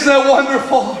 Isn't that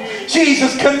wonderful?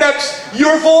 Jesus connects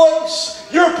your voice,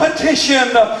 your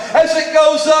petition. As it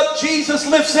goes up, Jesus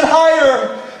lifts it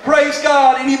higher. Praise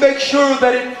God. And He makes sure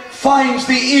that it finds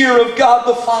the ear of God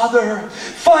the Father,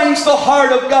 finds the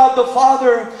heart of God the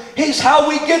Father. He's how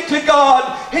we get to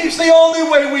God. He's the only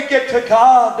way we get to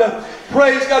God.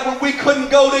 Praise God. When we couldn't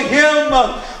go to Him,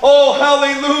 oh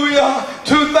hallelujah,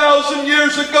 2,000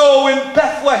 years ago in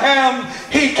Bethlehem,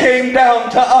 He came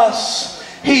down to us.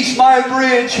 He's my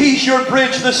bridge. He's your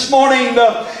bridge this morning.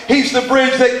 He's the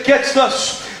bridge that gets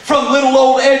us from little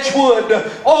old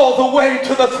Edgewood all the way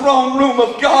to the throne room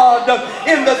of God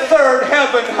in the third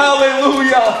heaven.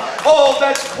 Hallelujah. Oh,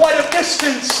 that's quite a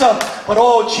distance. But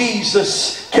oh,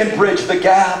 Jesus can bridge the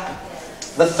gap.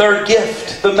 The third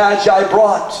gift the Magi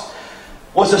brought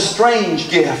was a strange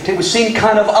gift. It was seen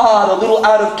kind of odd, a little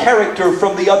out of character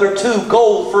from the other two.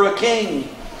 Gold for a king,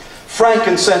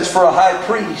 frankincense for a high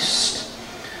priest.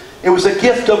 It was a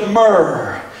gift of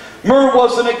myrrh. Myrrh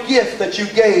wasn't a gift that you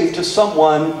gave to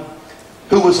someone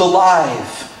who was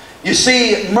alive. You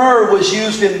see, myrrh was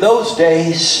used in those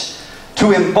days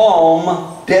to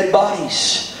embalm dead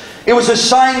bodies. It was a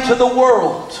sign to the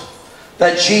world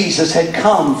that Jesus had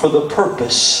come for the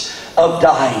purpose of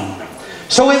dying.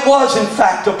 So it was in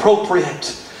fact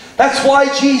appropriate. That's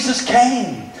why Jesus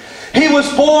came. He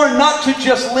was born not to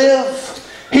just live.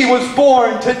 He was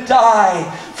born to die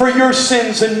for your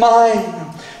sins and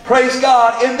mine. Praise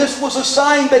God. And this was a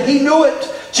sign that He knew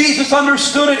it. Jesus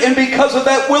understood it, and because of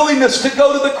that willingness to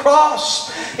go to the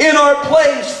cross in our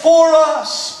place for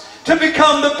us, to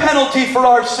become the penalty for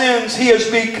our sins, He has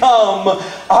become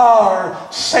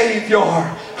our Savior.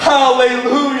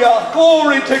 Hallelujah.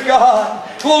 Glory to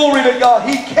God. Glory to God.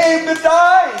 He came to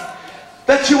die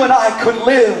that you and I could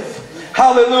live.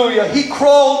 Hallelujah. He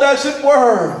crawled, as it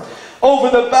were, over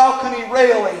the balcony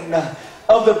railing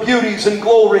of the beauties and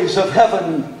glories of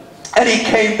heaven. And He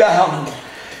came down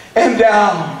and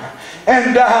down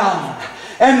and down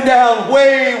and down,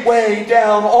 way, way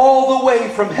down, all the way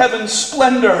from heaven's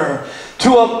splendor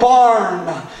to a barn,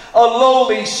 a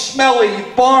lowly, smelly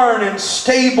barn and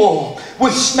stable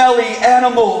with smelly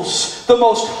animals, the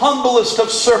most humblest of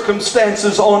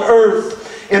circumstances on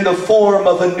earth, in the form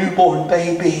of a newborn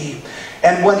baby.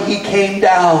 And when He came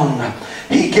down,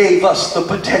 He gave us the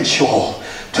potential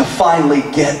to finally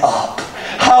get up.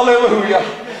 Hallelujah.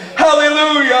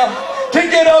 Hallelujah. To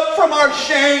get up from our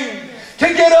shame, to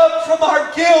get up from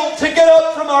our guilt, to get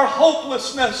up from our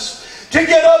hopelessness, to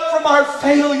get up from our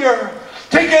failure,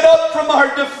 to get up from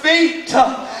our defeat.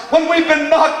 When we've been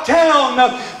knocked down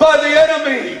by the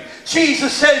enemy,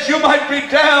 Jesus says, you might be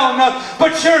down,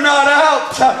 but you're not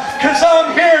out, because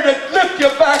I'm here to lift you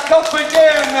back up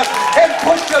again and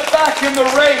push you back in the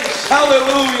race.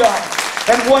 Hallelujah.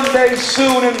 And one day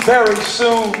soon, and very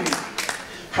soon,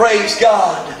 praise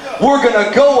God, we're going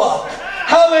to go up.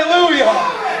 Hallelujah.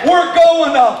 We're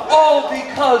going up, all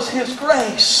because His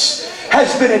grace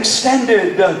has been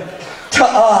extended to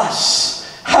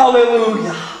us.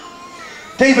 Hallelujah.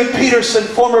 David Peterson,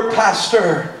 former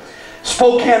pastor,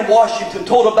 Spokane, Washington,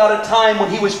 told about a time when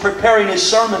he was preparing his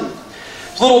sermon.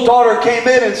 His little daughter came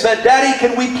in and said, Daddy,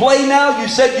 can we play now? You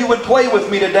said you would play with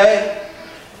me today.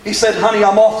 He said, honey,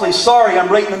 I'm awfully sorry. I'm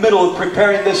right in the middle of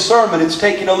preparing this sermon. It's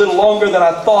taking a little longer than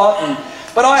I thought.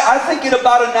 But I think in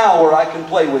about an hour I can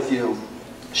play with you.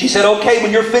 She said, okay,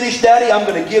 when you're finished, Daddy, I'm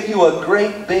going to give you a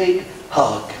great big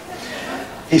hug.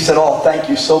 He said, oh, thank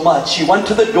you so much. She went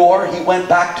to the door. He went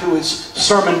back to his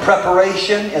sermon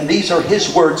preparation, and these are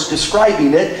his words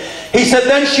describing it. He said,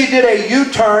 then she did a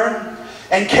U-turn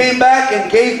and came back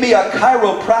and gave me a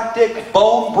chiropractic,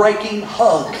 bone-breaking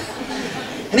hug.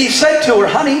 And he said to her,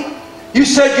 honey, you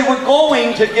said you were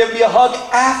going to give me a hug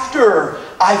after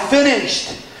I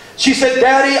finished. She said,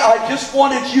 Daddy, I just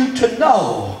wanted you to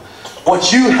know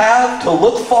what you have to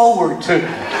look forward to.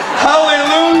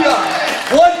 Hallelujah.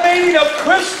 One meaning of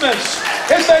Christmas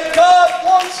is that God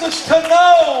wants us to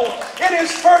know in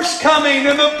His first coming,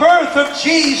 in the birth of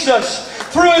Jesus,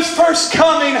 through His first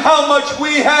coming, how much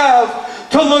we have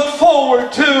to look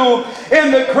forward to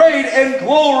in the great and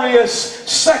glorious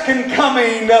second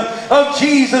coming of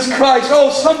Jesus Christ.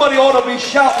 Oh, somebody ought to be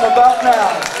shouting about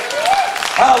now.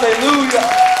 Hallelujah.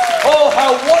 Oh,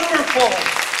 how wonderful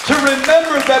to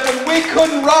remember that when we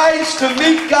couldn't rise to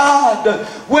meet God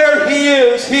where He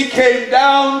is, He came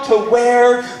down to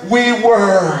where we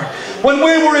were. When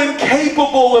we were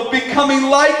incapable of becoming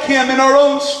like Him in our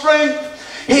own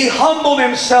strength, He humbled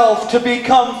Himself to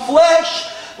become flesh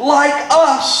like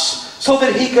us so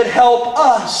that He could help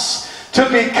us to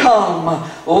become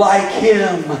like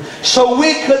Him, so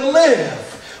we could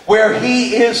live where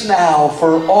He is now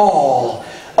for all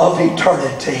of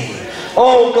eternity.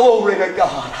 Oh, glory to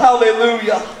God.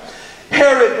 Hallelujah.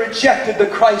 Herod rejected the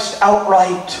Christ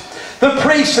outright. The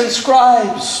priests and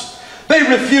scribes, they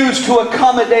refused to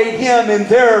accommodate Him in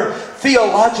their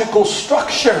theological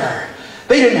structure.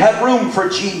 They didn't have room for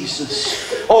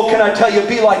Jesus. Oh, can I tell you,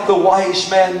 be like the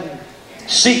wise men.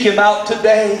 Seek Him out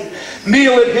today.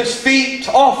 Kneel at His feet.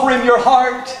 Offer Him your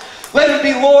heart. Let Him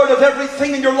be Lord of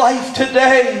everything in your life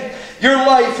today. Your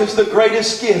life is the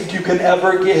greatest gift you can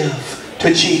ever give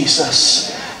to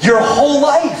Jesus. Your whole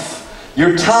life,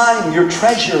 your time, your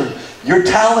treasure, your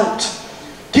talent.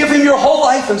 Give Him your whole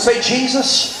life and say,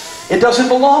 Jesus, it doesn't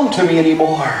belong to me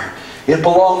anymore. It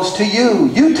belongs to You.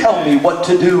 You tell me what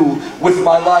to do with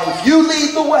my life. You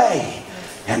lead the way,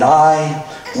 and I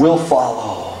will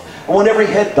follow. I want every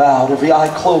head bowed, every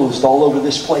eye closed all over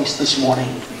this place this morning.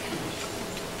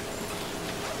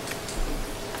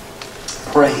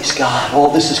 Praise God.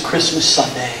 Oh, this is Christmas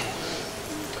Sunday.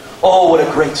 Oh, what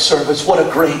a great service. What a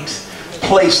great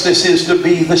place this is to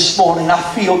be this morning. I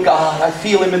feel God. I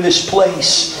feel Him in this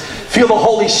place. Feel the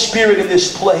Holy Spirit in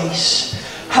this place.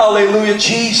 Hallelujah.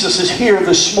 Jesus is here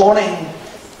this morning.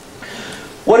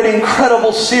 What an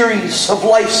incredible series of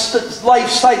life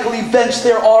cycle events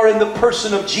there are in the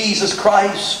person of Jesus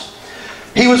Christ.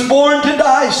 He was born to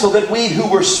die so that we who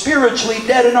were spiritually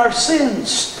dead in our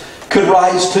sins could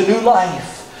rise to new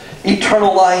life,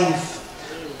 eternal life.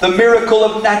 The miracle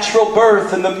of natural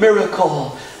birth and the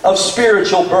miracle of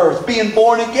spiritual birth, being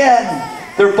born again,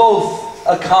 they're both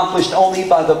accomplished only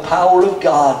by the power of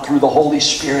God through the Holy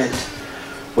Spirit.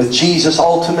 With Jesus'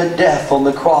 ultimate death on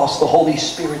the cross, the Holy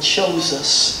Spirit shows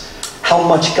us how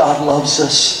much God loves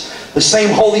us. The same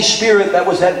Holy Spirit that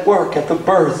was at work at the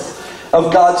birth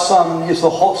of God's Son is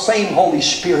the same Holy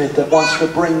Spirit that wants to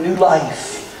bring new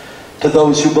life to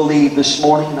those who believe this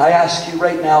morning. I ask you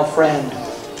right now, friend,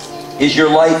 is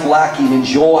your life lacking in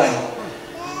joy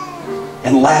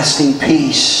and lasting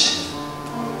peace?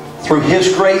 Through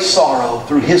His great sorrow,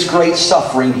 through His great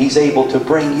suffering, He's able to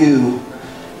bring you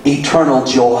eternal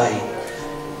joy.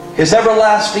 His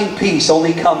everlasting peace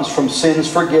only comes from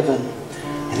sins forgiven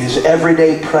and His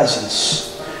everyday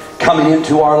presence coming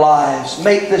into our lives.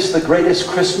 Make this the greatest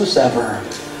Christmas ever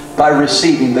by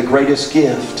receiving the greatest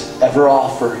gift ever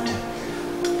offered.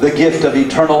 The gift of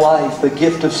eternal life, the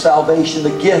gift of salvation,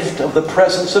 the gift of the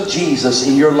presence of Jesus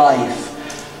in your life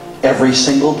every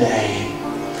single day.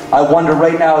 I wonder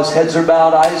right now, as heads are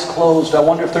bowed, eyes closed, I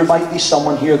wonder if there might be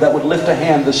someone here that would lift a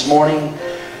hand this morning,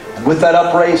 and with that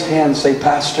upraised hand say,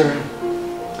 Pastor,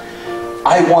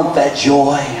 I want that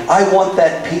joy. I want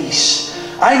that peace.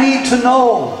 I need to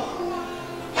know.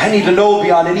 I need to know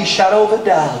beyond any shadow of a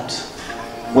doubt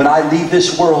when I leave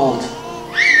this world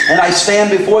and I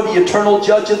stand before the eternal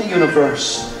Judge of the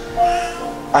universe.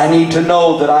 I need to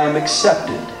know that I am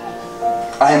accepted.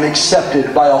 I am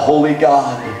accepted by a holy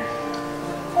God.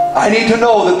 I need to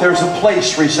know that there's a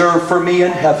place reserved for me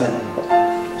in heaven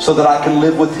so that I can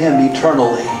live with Him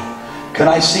eternally. Can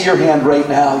I see your hand right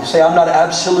now? You say, I'm not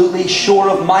absolutely sure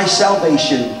of my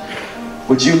salvation.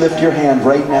 Would you lift your hand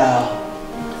right now?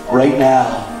 Right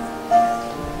now.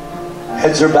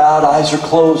 Heads are bowed, eyes are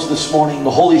closed this morning. The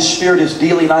Holy Spirit is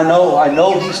dealing, I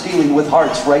know He's dealing with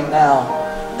hearts right now.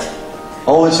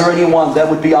 Oh, is there anyone that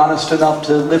would be honest enough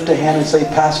to lift a hand and say,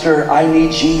 Pastor, I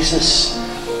need Jesus.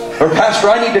 Or Pastor,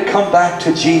 I need to come back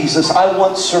to Jesus. I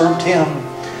once served Him.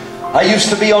 I used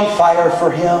to be on fire for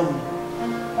Him.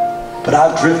 But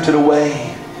I've drifted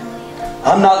away.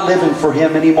 I'm not living for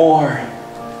Him anymore.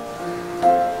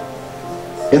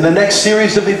 In the next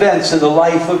series of events in the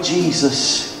life of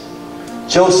Jesus,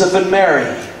 Joseph and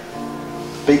Mary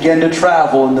began to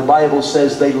travel, and the Bible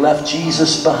says they left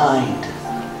Jesus behind.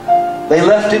 They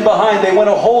left Him behind. They went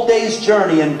a whole day's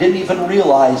journey and didn't even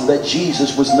realize that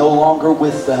Jesus was no longer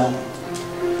with them.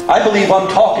 I believe I'm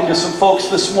talking to some folks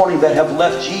this morning that have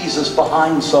left Jesus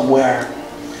behind somewhere.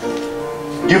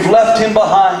 You've left Him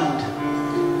behind.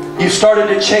 You've started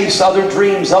to chase other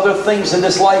dreams, other things in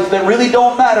this life that really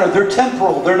don't matter. They're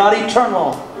temporal. They're not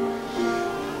eternal.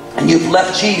 And you've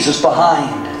left Jesus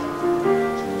behind.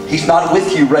 He's not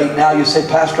with you right now. You say,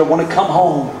 Pastor, I want to come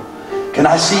home. Can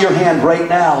I see your hand right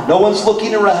now? No one's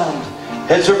looking around.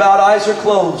 Heads are bowed, eyes are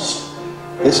closed.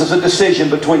 This is a decision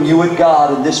between you and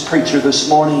God and this preacher this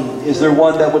morning. Is there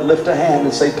one that would lift a hand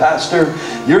and say, Pastor,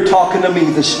 you're talking to me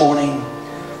this morning.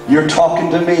 You're talking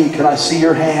to me. Can I see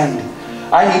your hand?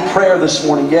 I need prayer this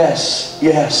morning. Yes,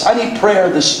 yes. I need prayer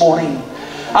this morning.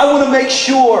 I want to make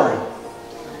sure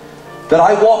that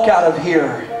I walk out of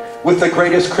here with the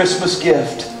greatest Christmas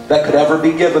gift that could ever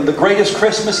be given. The greatest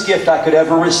Christmas gift I could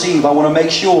ever receive. I want to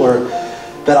make sure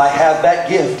that I have that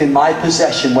gift in my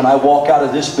possession when I walk out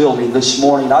of this building this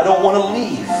morning. I don't want to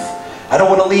leave. I don't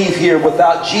want to leave here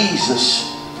without Jesus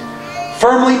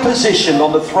firmly positioned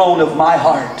on the throne of my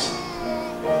heart.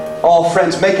 Oh,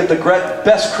 friends, make it the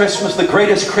best Christmas, the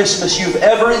greatest Christmas you've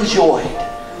ever enjoyed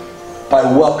by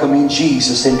welcoming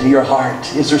Jesus into your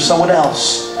heart. Is there someone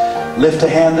else? Lift a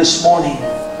hand this morning.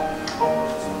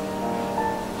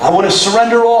 I want to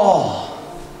surrender all.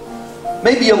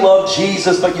 Maybe you love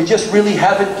Jesus, but you just really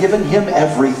haven't given Him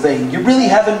everything. You really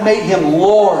haven't made Him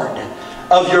Lord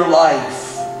of your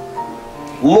life,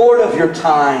 Lord of your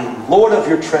time, Lord of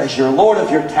your treasure, Lord of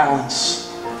your talents.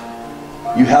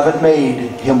 You haven't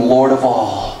made Him Lord of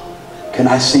all. Can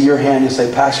I see your hand? You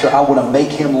say, Pastor, I want to make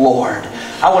Him Lord.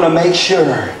 I want to make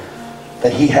sure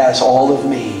that He has all of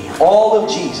me. All of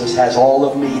Jesus has all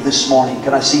of me this morning.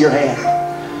 Can I see your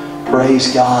hand?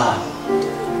 Praise God.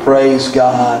 Praise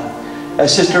God.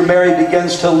 As Sister Mary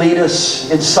begins to lead us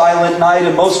in Silent Night,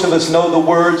 and most of us know the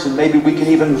words, and maybe we can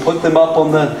even put them up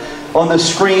on the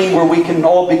screen where we can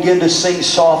all begin to sing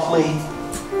softly.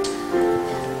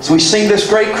 So we sing this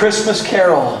great Christmas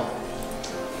carol.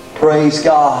 Praise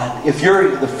God. If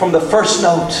you're from the first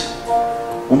note,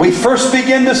 when we first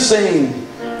begin to sing,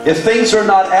 if things are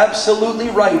not absolutely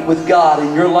right with God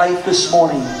in your life this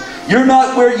morning, you're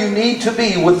not where you need to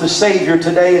be with the Savior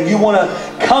today, and you want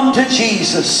to come to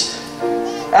Jesus,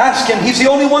 Ask Him. He's the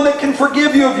only one that can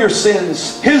forgive you of your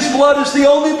sins. His blood is the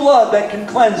only blood that can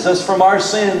cleanse us from our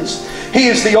sins. He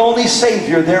is the only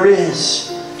Savior there is.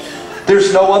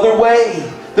 There's no other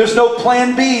way. There's no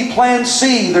plan B, plan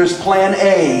C. There's plan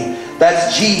A.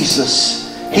 That's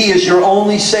Jesus. He is your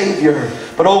only Savior.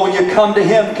 But oh, when you come to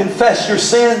Him, confess your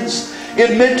sins.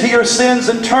 Admit to your sins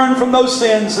and turn from those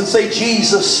sins and say,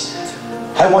 Jesus,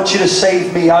 I want you to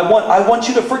save me. I want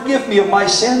you to forgive me of my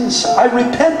sins. I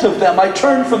repent of them. I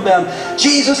turn from them.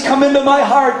 Jesus, come into my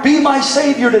heart. Be my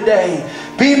Savior today.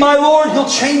 Be my Lord. He'll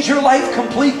change your life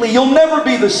completely. You'll never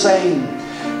be the same.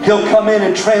 He'll come in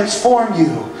and transform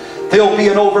you. There'll be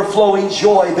an overflowing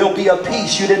joy. There'll be a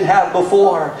peace you didn't have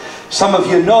before. Some of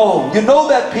you know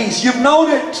that peace. You've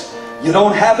known it. You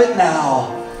don't have it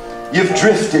now. You've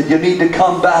drifted. You need to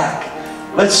come back.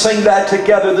 Let's sing that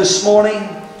together this morning.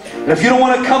 And if you don't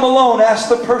want to come alone, ask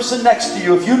the person next to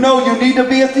you. If you know you need to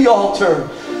be at the altar,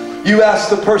 you ask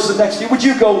the person next to you, would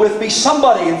you go with me?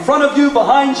 Somebody in front of you,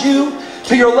 behind you,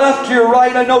 to your left, to your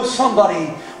right. I know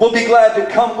somebody will be glad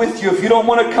to come with you. If you don't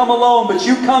want to come alone, but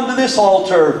you come to this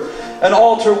altar, an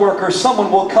altar worker,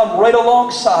 someone will come right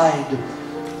alongside.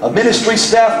 A ministry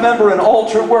staff member, an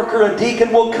altar worker, a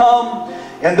deacon will come,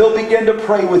 and they'll begin to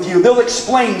pray with you. They'll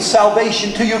explain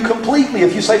salvation to you completely.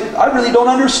 If you say, I really don't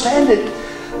understand it,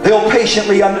 they'll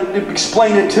patiently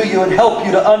explain it to you and help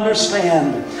you to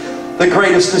understand the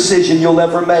greatest decision you'll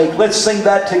ever make. Let's sing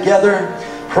that together.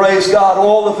 Praise God.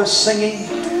 All of us singing.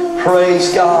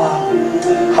 Praise God.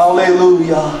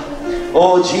 Hallelujah.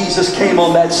 Oh, Jesus came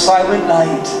on that silent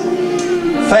night.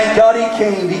 Thank God He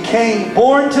came. He came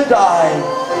born to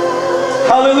die.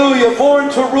 Hallelujah. Born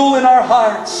to rule in our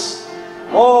hearts.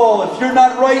 Oh, if you're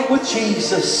not right with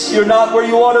Jesus, you're not where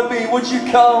you ought to be. Would you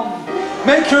come?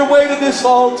 Make your way to this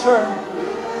altar.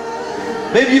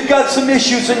 Maybe you've got some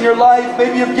issues in your life.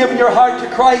 Maybe you've given your heart to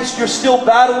Christ. You're still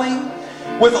battling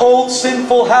with old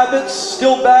sinful habits.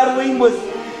 Still battling with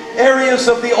areas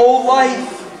of the old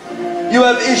life. You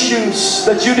have issues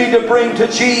that you need to bring to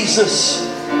Jesus.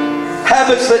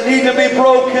 Habits that need to be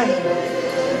broken.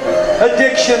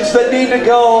 Addictions that need to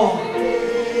go.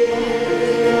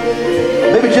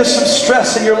 Maybe just some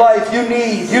stress in your life. You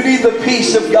need the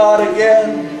peace of God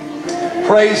again.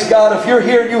 Praise God. If you're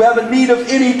here and you have a need of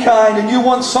any kind and you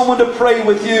want someone to pray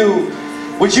with you,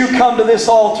 would you come to this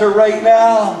altar right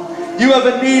now? You have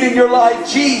a need in your life.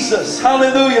 Jesus,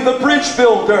 hallelujah, the bridge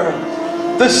builder,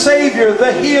 the Savior,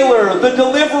 the healer, the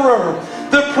deliverer,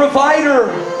 the provider.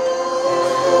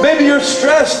 Maybe you're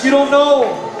stressed. You don't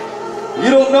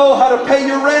know how to pay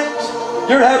your rent.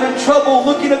 You're having trouble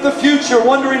looking at the future,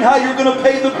 wondering how you're going to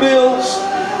pay the bills,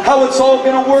 how it's all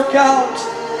going to work out.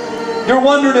 You're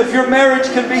wondering if your marriage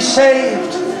can be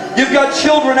saved. You've got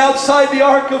children outside the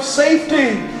ark of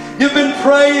safety. You've been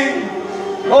praying.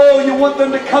 Oh, you want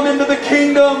them to come into the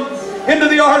kingdom, into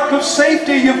the ark of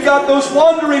safety. You've got those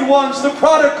wandering ones, the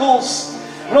prodigals.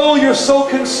 And oh, you're so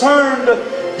concerned.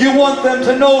 You want them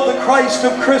to know the Christ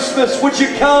of Christmas. Would you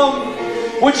come?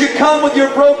 Would you come with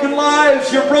your broken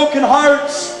lives, your broken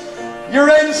hearts,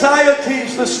 your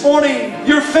anxieties this morning,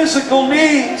 your physical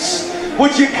needs?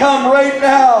 Would you come right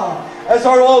now as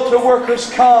our altar workers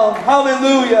come?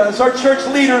 Hallelujah. As our church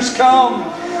leaders come.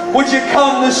 Would you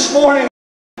come this morning?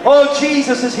 Oh,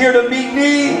 Jesus is here to meet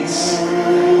needs.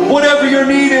 Whatever your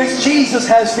need is, Jesus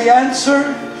has the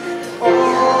answer.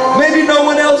 Maybe no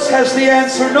one else has the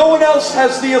answer. No one else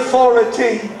has the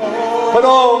authority. But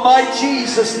oh, my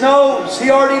Jesus knows. He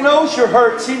already knows your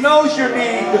hurts. He knows your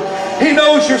need. He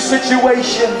knows your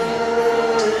situation.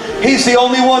 He's the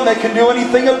only one that can do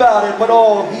anything about it. But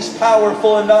oh, He's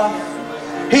powerful enough.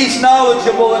 He's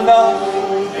knowledgeable enough.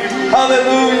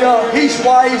 Hallelujah. He's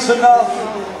wise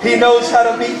enough. He knows how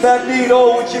to meet that need.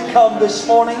 Oh, would you come this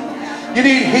morning? You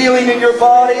need healing in your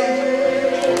body.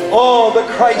 Oh, the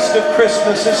Christ of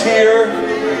Christmas is here.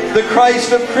 The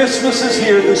Christ of Christmas is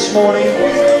here this morning.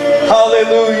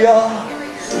 Hallelujah.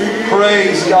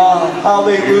 Praise God.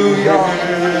 Hallelujah.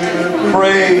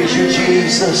 Praise you,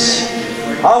 Jesus.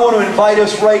 I want to invite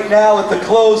us right now at the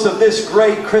close of this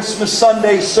great Christmas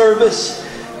Sunday service,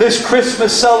 this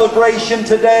Christmas celebration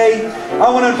today. I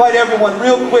want to invite everyone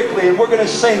real quickly, and we're going to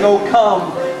sing, "Oh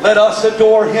Come, Let Us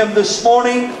Adore Him" this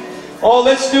morning. Oh,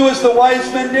 let's do as the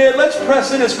wise men did. Let's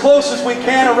press in as close as we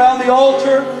can around the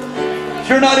altar. If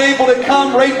you're not able to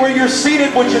come right where you're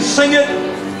seated, would you sing it?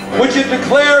 Would you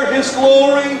declare His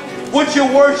glory? Would you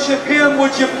worship Him?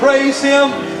 Would you praise Him?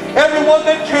 Everyone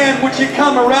that can, would you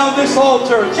come around this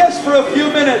altar just for a few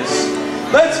minutes?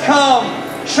 Let's come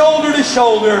shoulder to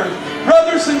shoulder.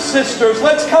 Brothers and sisters,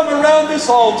 let's come around this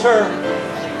altar.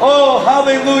 Oh,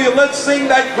 hallelujah. Let's sing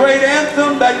that great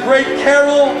anthem, that great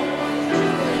carol.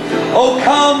 Oh,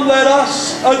 come, let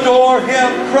us adore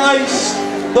Him, Christ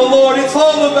the Lord. It's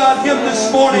all about Him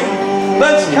this morning.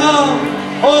 Let's come.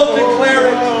 Oh, declare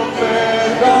it.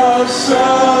 Let us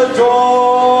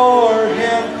adore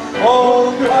Him.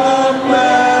 Oh, come,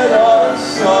 let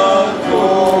us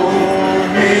adore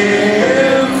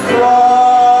Him,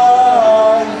 Christ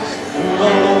the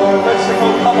Lord. Let's sing,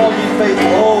 oh, come, all ye faithful.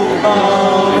 Oh,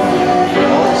 come, let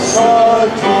us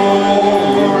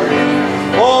adore Him.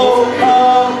 Oh,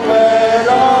 come, let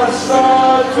us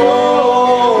adore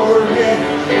Him.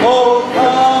 Oh,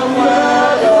 come,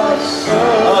 let us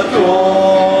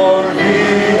adore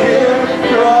Him,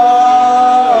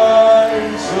 Christ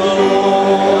the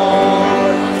Lord.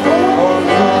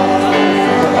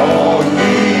 All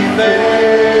ye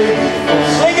faithful,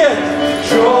 sing it,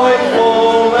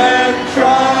 joyful and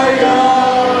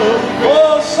triumphant.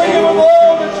 Oh, sing it with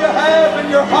all that you have in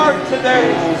your heart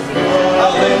today.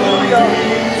 Hallelujah.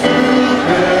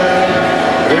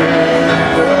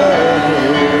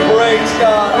 Praise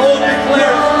God. Oh,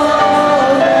 declare it.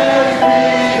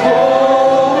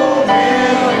 Behold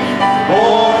Him,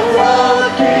 born the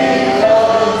King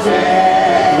of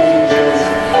ages.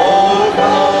 Oh,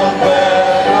 come,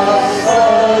 let us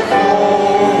adore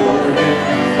Him.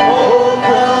 Oh,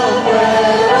 come,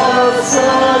 let us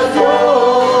adore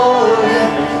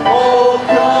Him. Oh,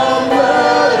 come,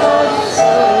 let us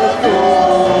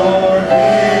adore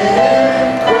Him,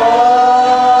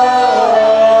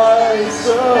 Christ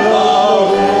the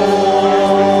Lord.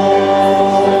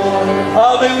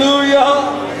 Hallelujah.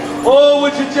 Oh,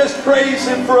 would you just praise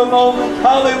Him for a moment?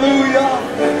 Hallelujah.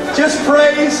 Just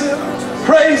praise Him.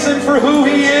 Praise Him for who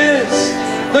He is.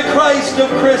 The Christ of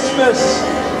Christmas.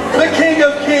 The King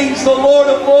of Kings. The Lord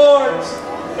of Lords.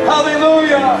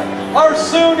 Hallelujah. Our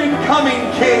soon and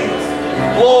coming King.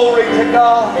 Glory to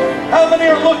God. How many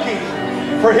are looking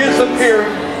for His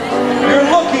appearing? You're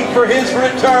looking for His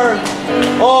return.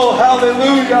 Oh,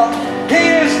 hallelujah. He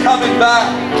is coming back.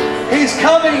 He's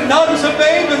coming not as a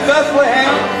babe in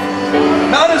Bethlehem,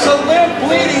 not as a limp,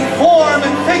 bleeding form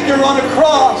and figure on a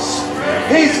cross.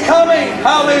 He's coming.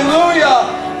 Hallelujah.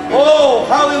 Oh,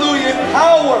 hallelujah. In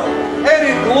power and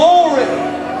in glory.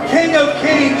 King of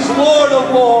kings, Lord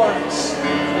of lords.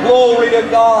 Glory to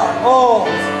God. Oh,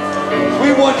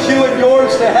 we want you and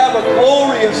yours to have a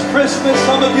glorious Christmas.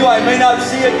 Some of you I may not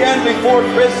see again before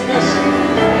Christmas.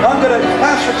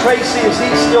 Pastor Tracy, is he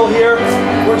still here?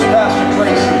 Where's Pastor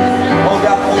Tracy? Oh,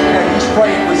 yeah, okay. He's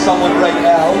praying with someone right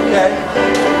now. Okay.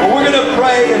 Well, we're going to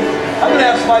pray, and I'm going to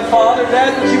ask my father.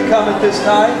 Dad, would you come at this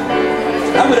time?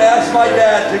 I'm going to ask my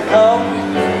dad to come.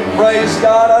 Praise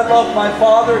God. I love my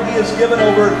father. He has given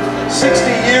over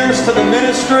 60 years to the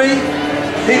ministry.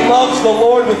 He loves the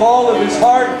Lord with all of his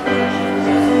heart.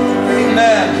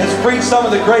 Amen. Has preached some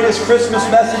of the greatest Christmas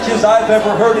messages I've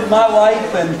ever heard in my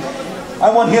life, and I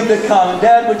want him to come.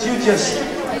 Dad, would you just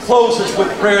close us with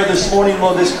prayer this morning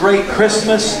on this great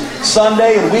Christmas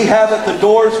Sunday? And we have at the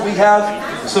doors, we have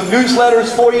some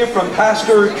newsletters for you from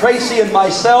Pastor Tracy and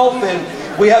myself, and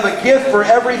we have a gift for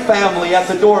every family at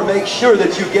the door. Make sure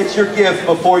that you get your gift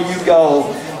before you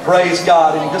go. Praise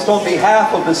God. And just on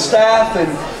behalf of the staff and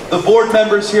the board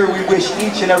members here, we wish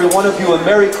each and every one of you a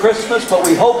Merry Christmas, but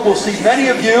we hope we'll see many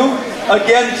of you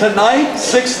again tonight,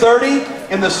 6:30,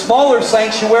 in the smaller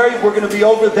sanctuary. We're going to be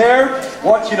over there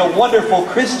watching a wonderful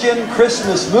Christian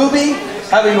Christmas movie,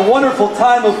 having a wonderful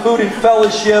time of food and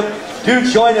fellowship. Do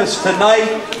join us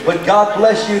tonight. But God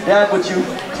bless you. Dad, would you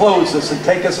close us and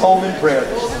take us home in prayer?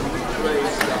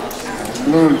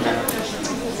 Hallelujah.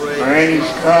 Praise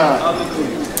God.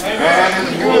 God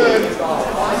is good.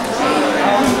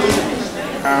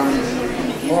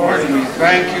 Lord, we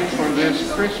thank you for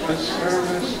this Christmas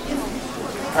service.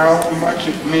 How much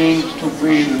it means to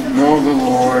know the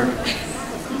Lord.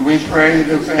 We pray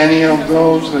that if any of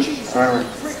those that are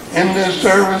in this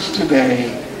service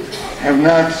today have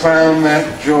not found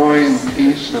that joy and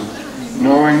peace of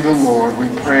knowing the Lord, we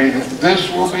pray that this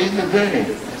will be the day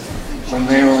when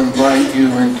they will invite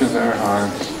you into their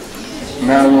hearts.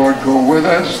 Now, Lord, go with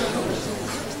us.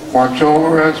 Watch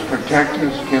over us, protect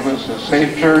us, give us a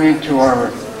safe journey to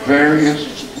our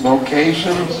various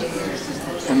locations,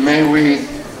 and may we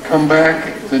come back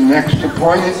at the next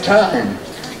appointed time.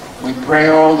 We pray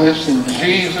all this in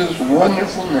Jesus'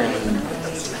 wonderful name.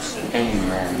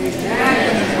 Amen.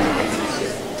 Amen.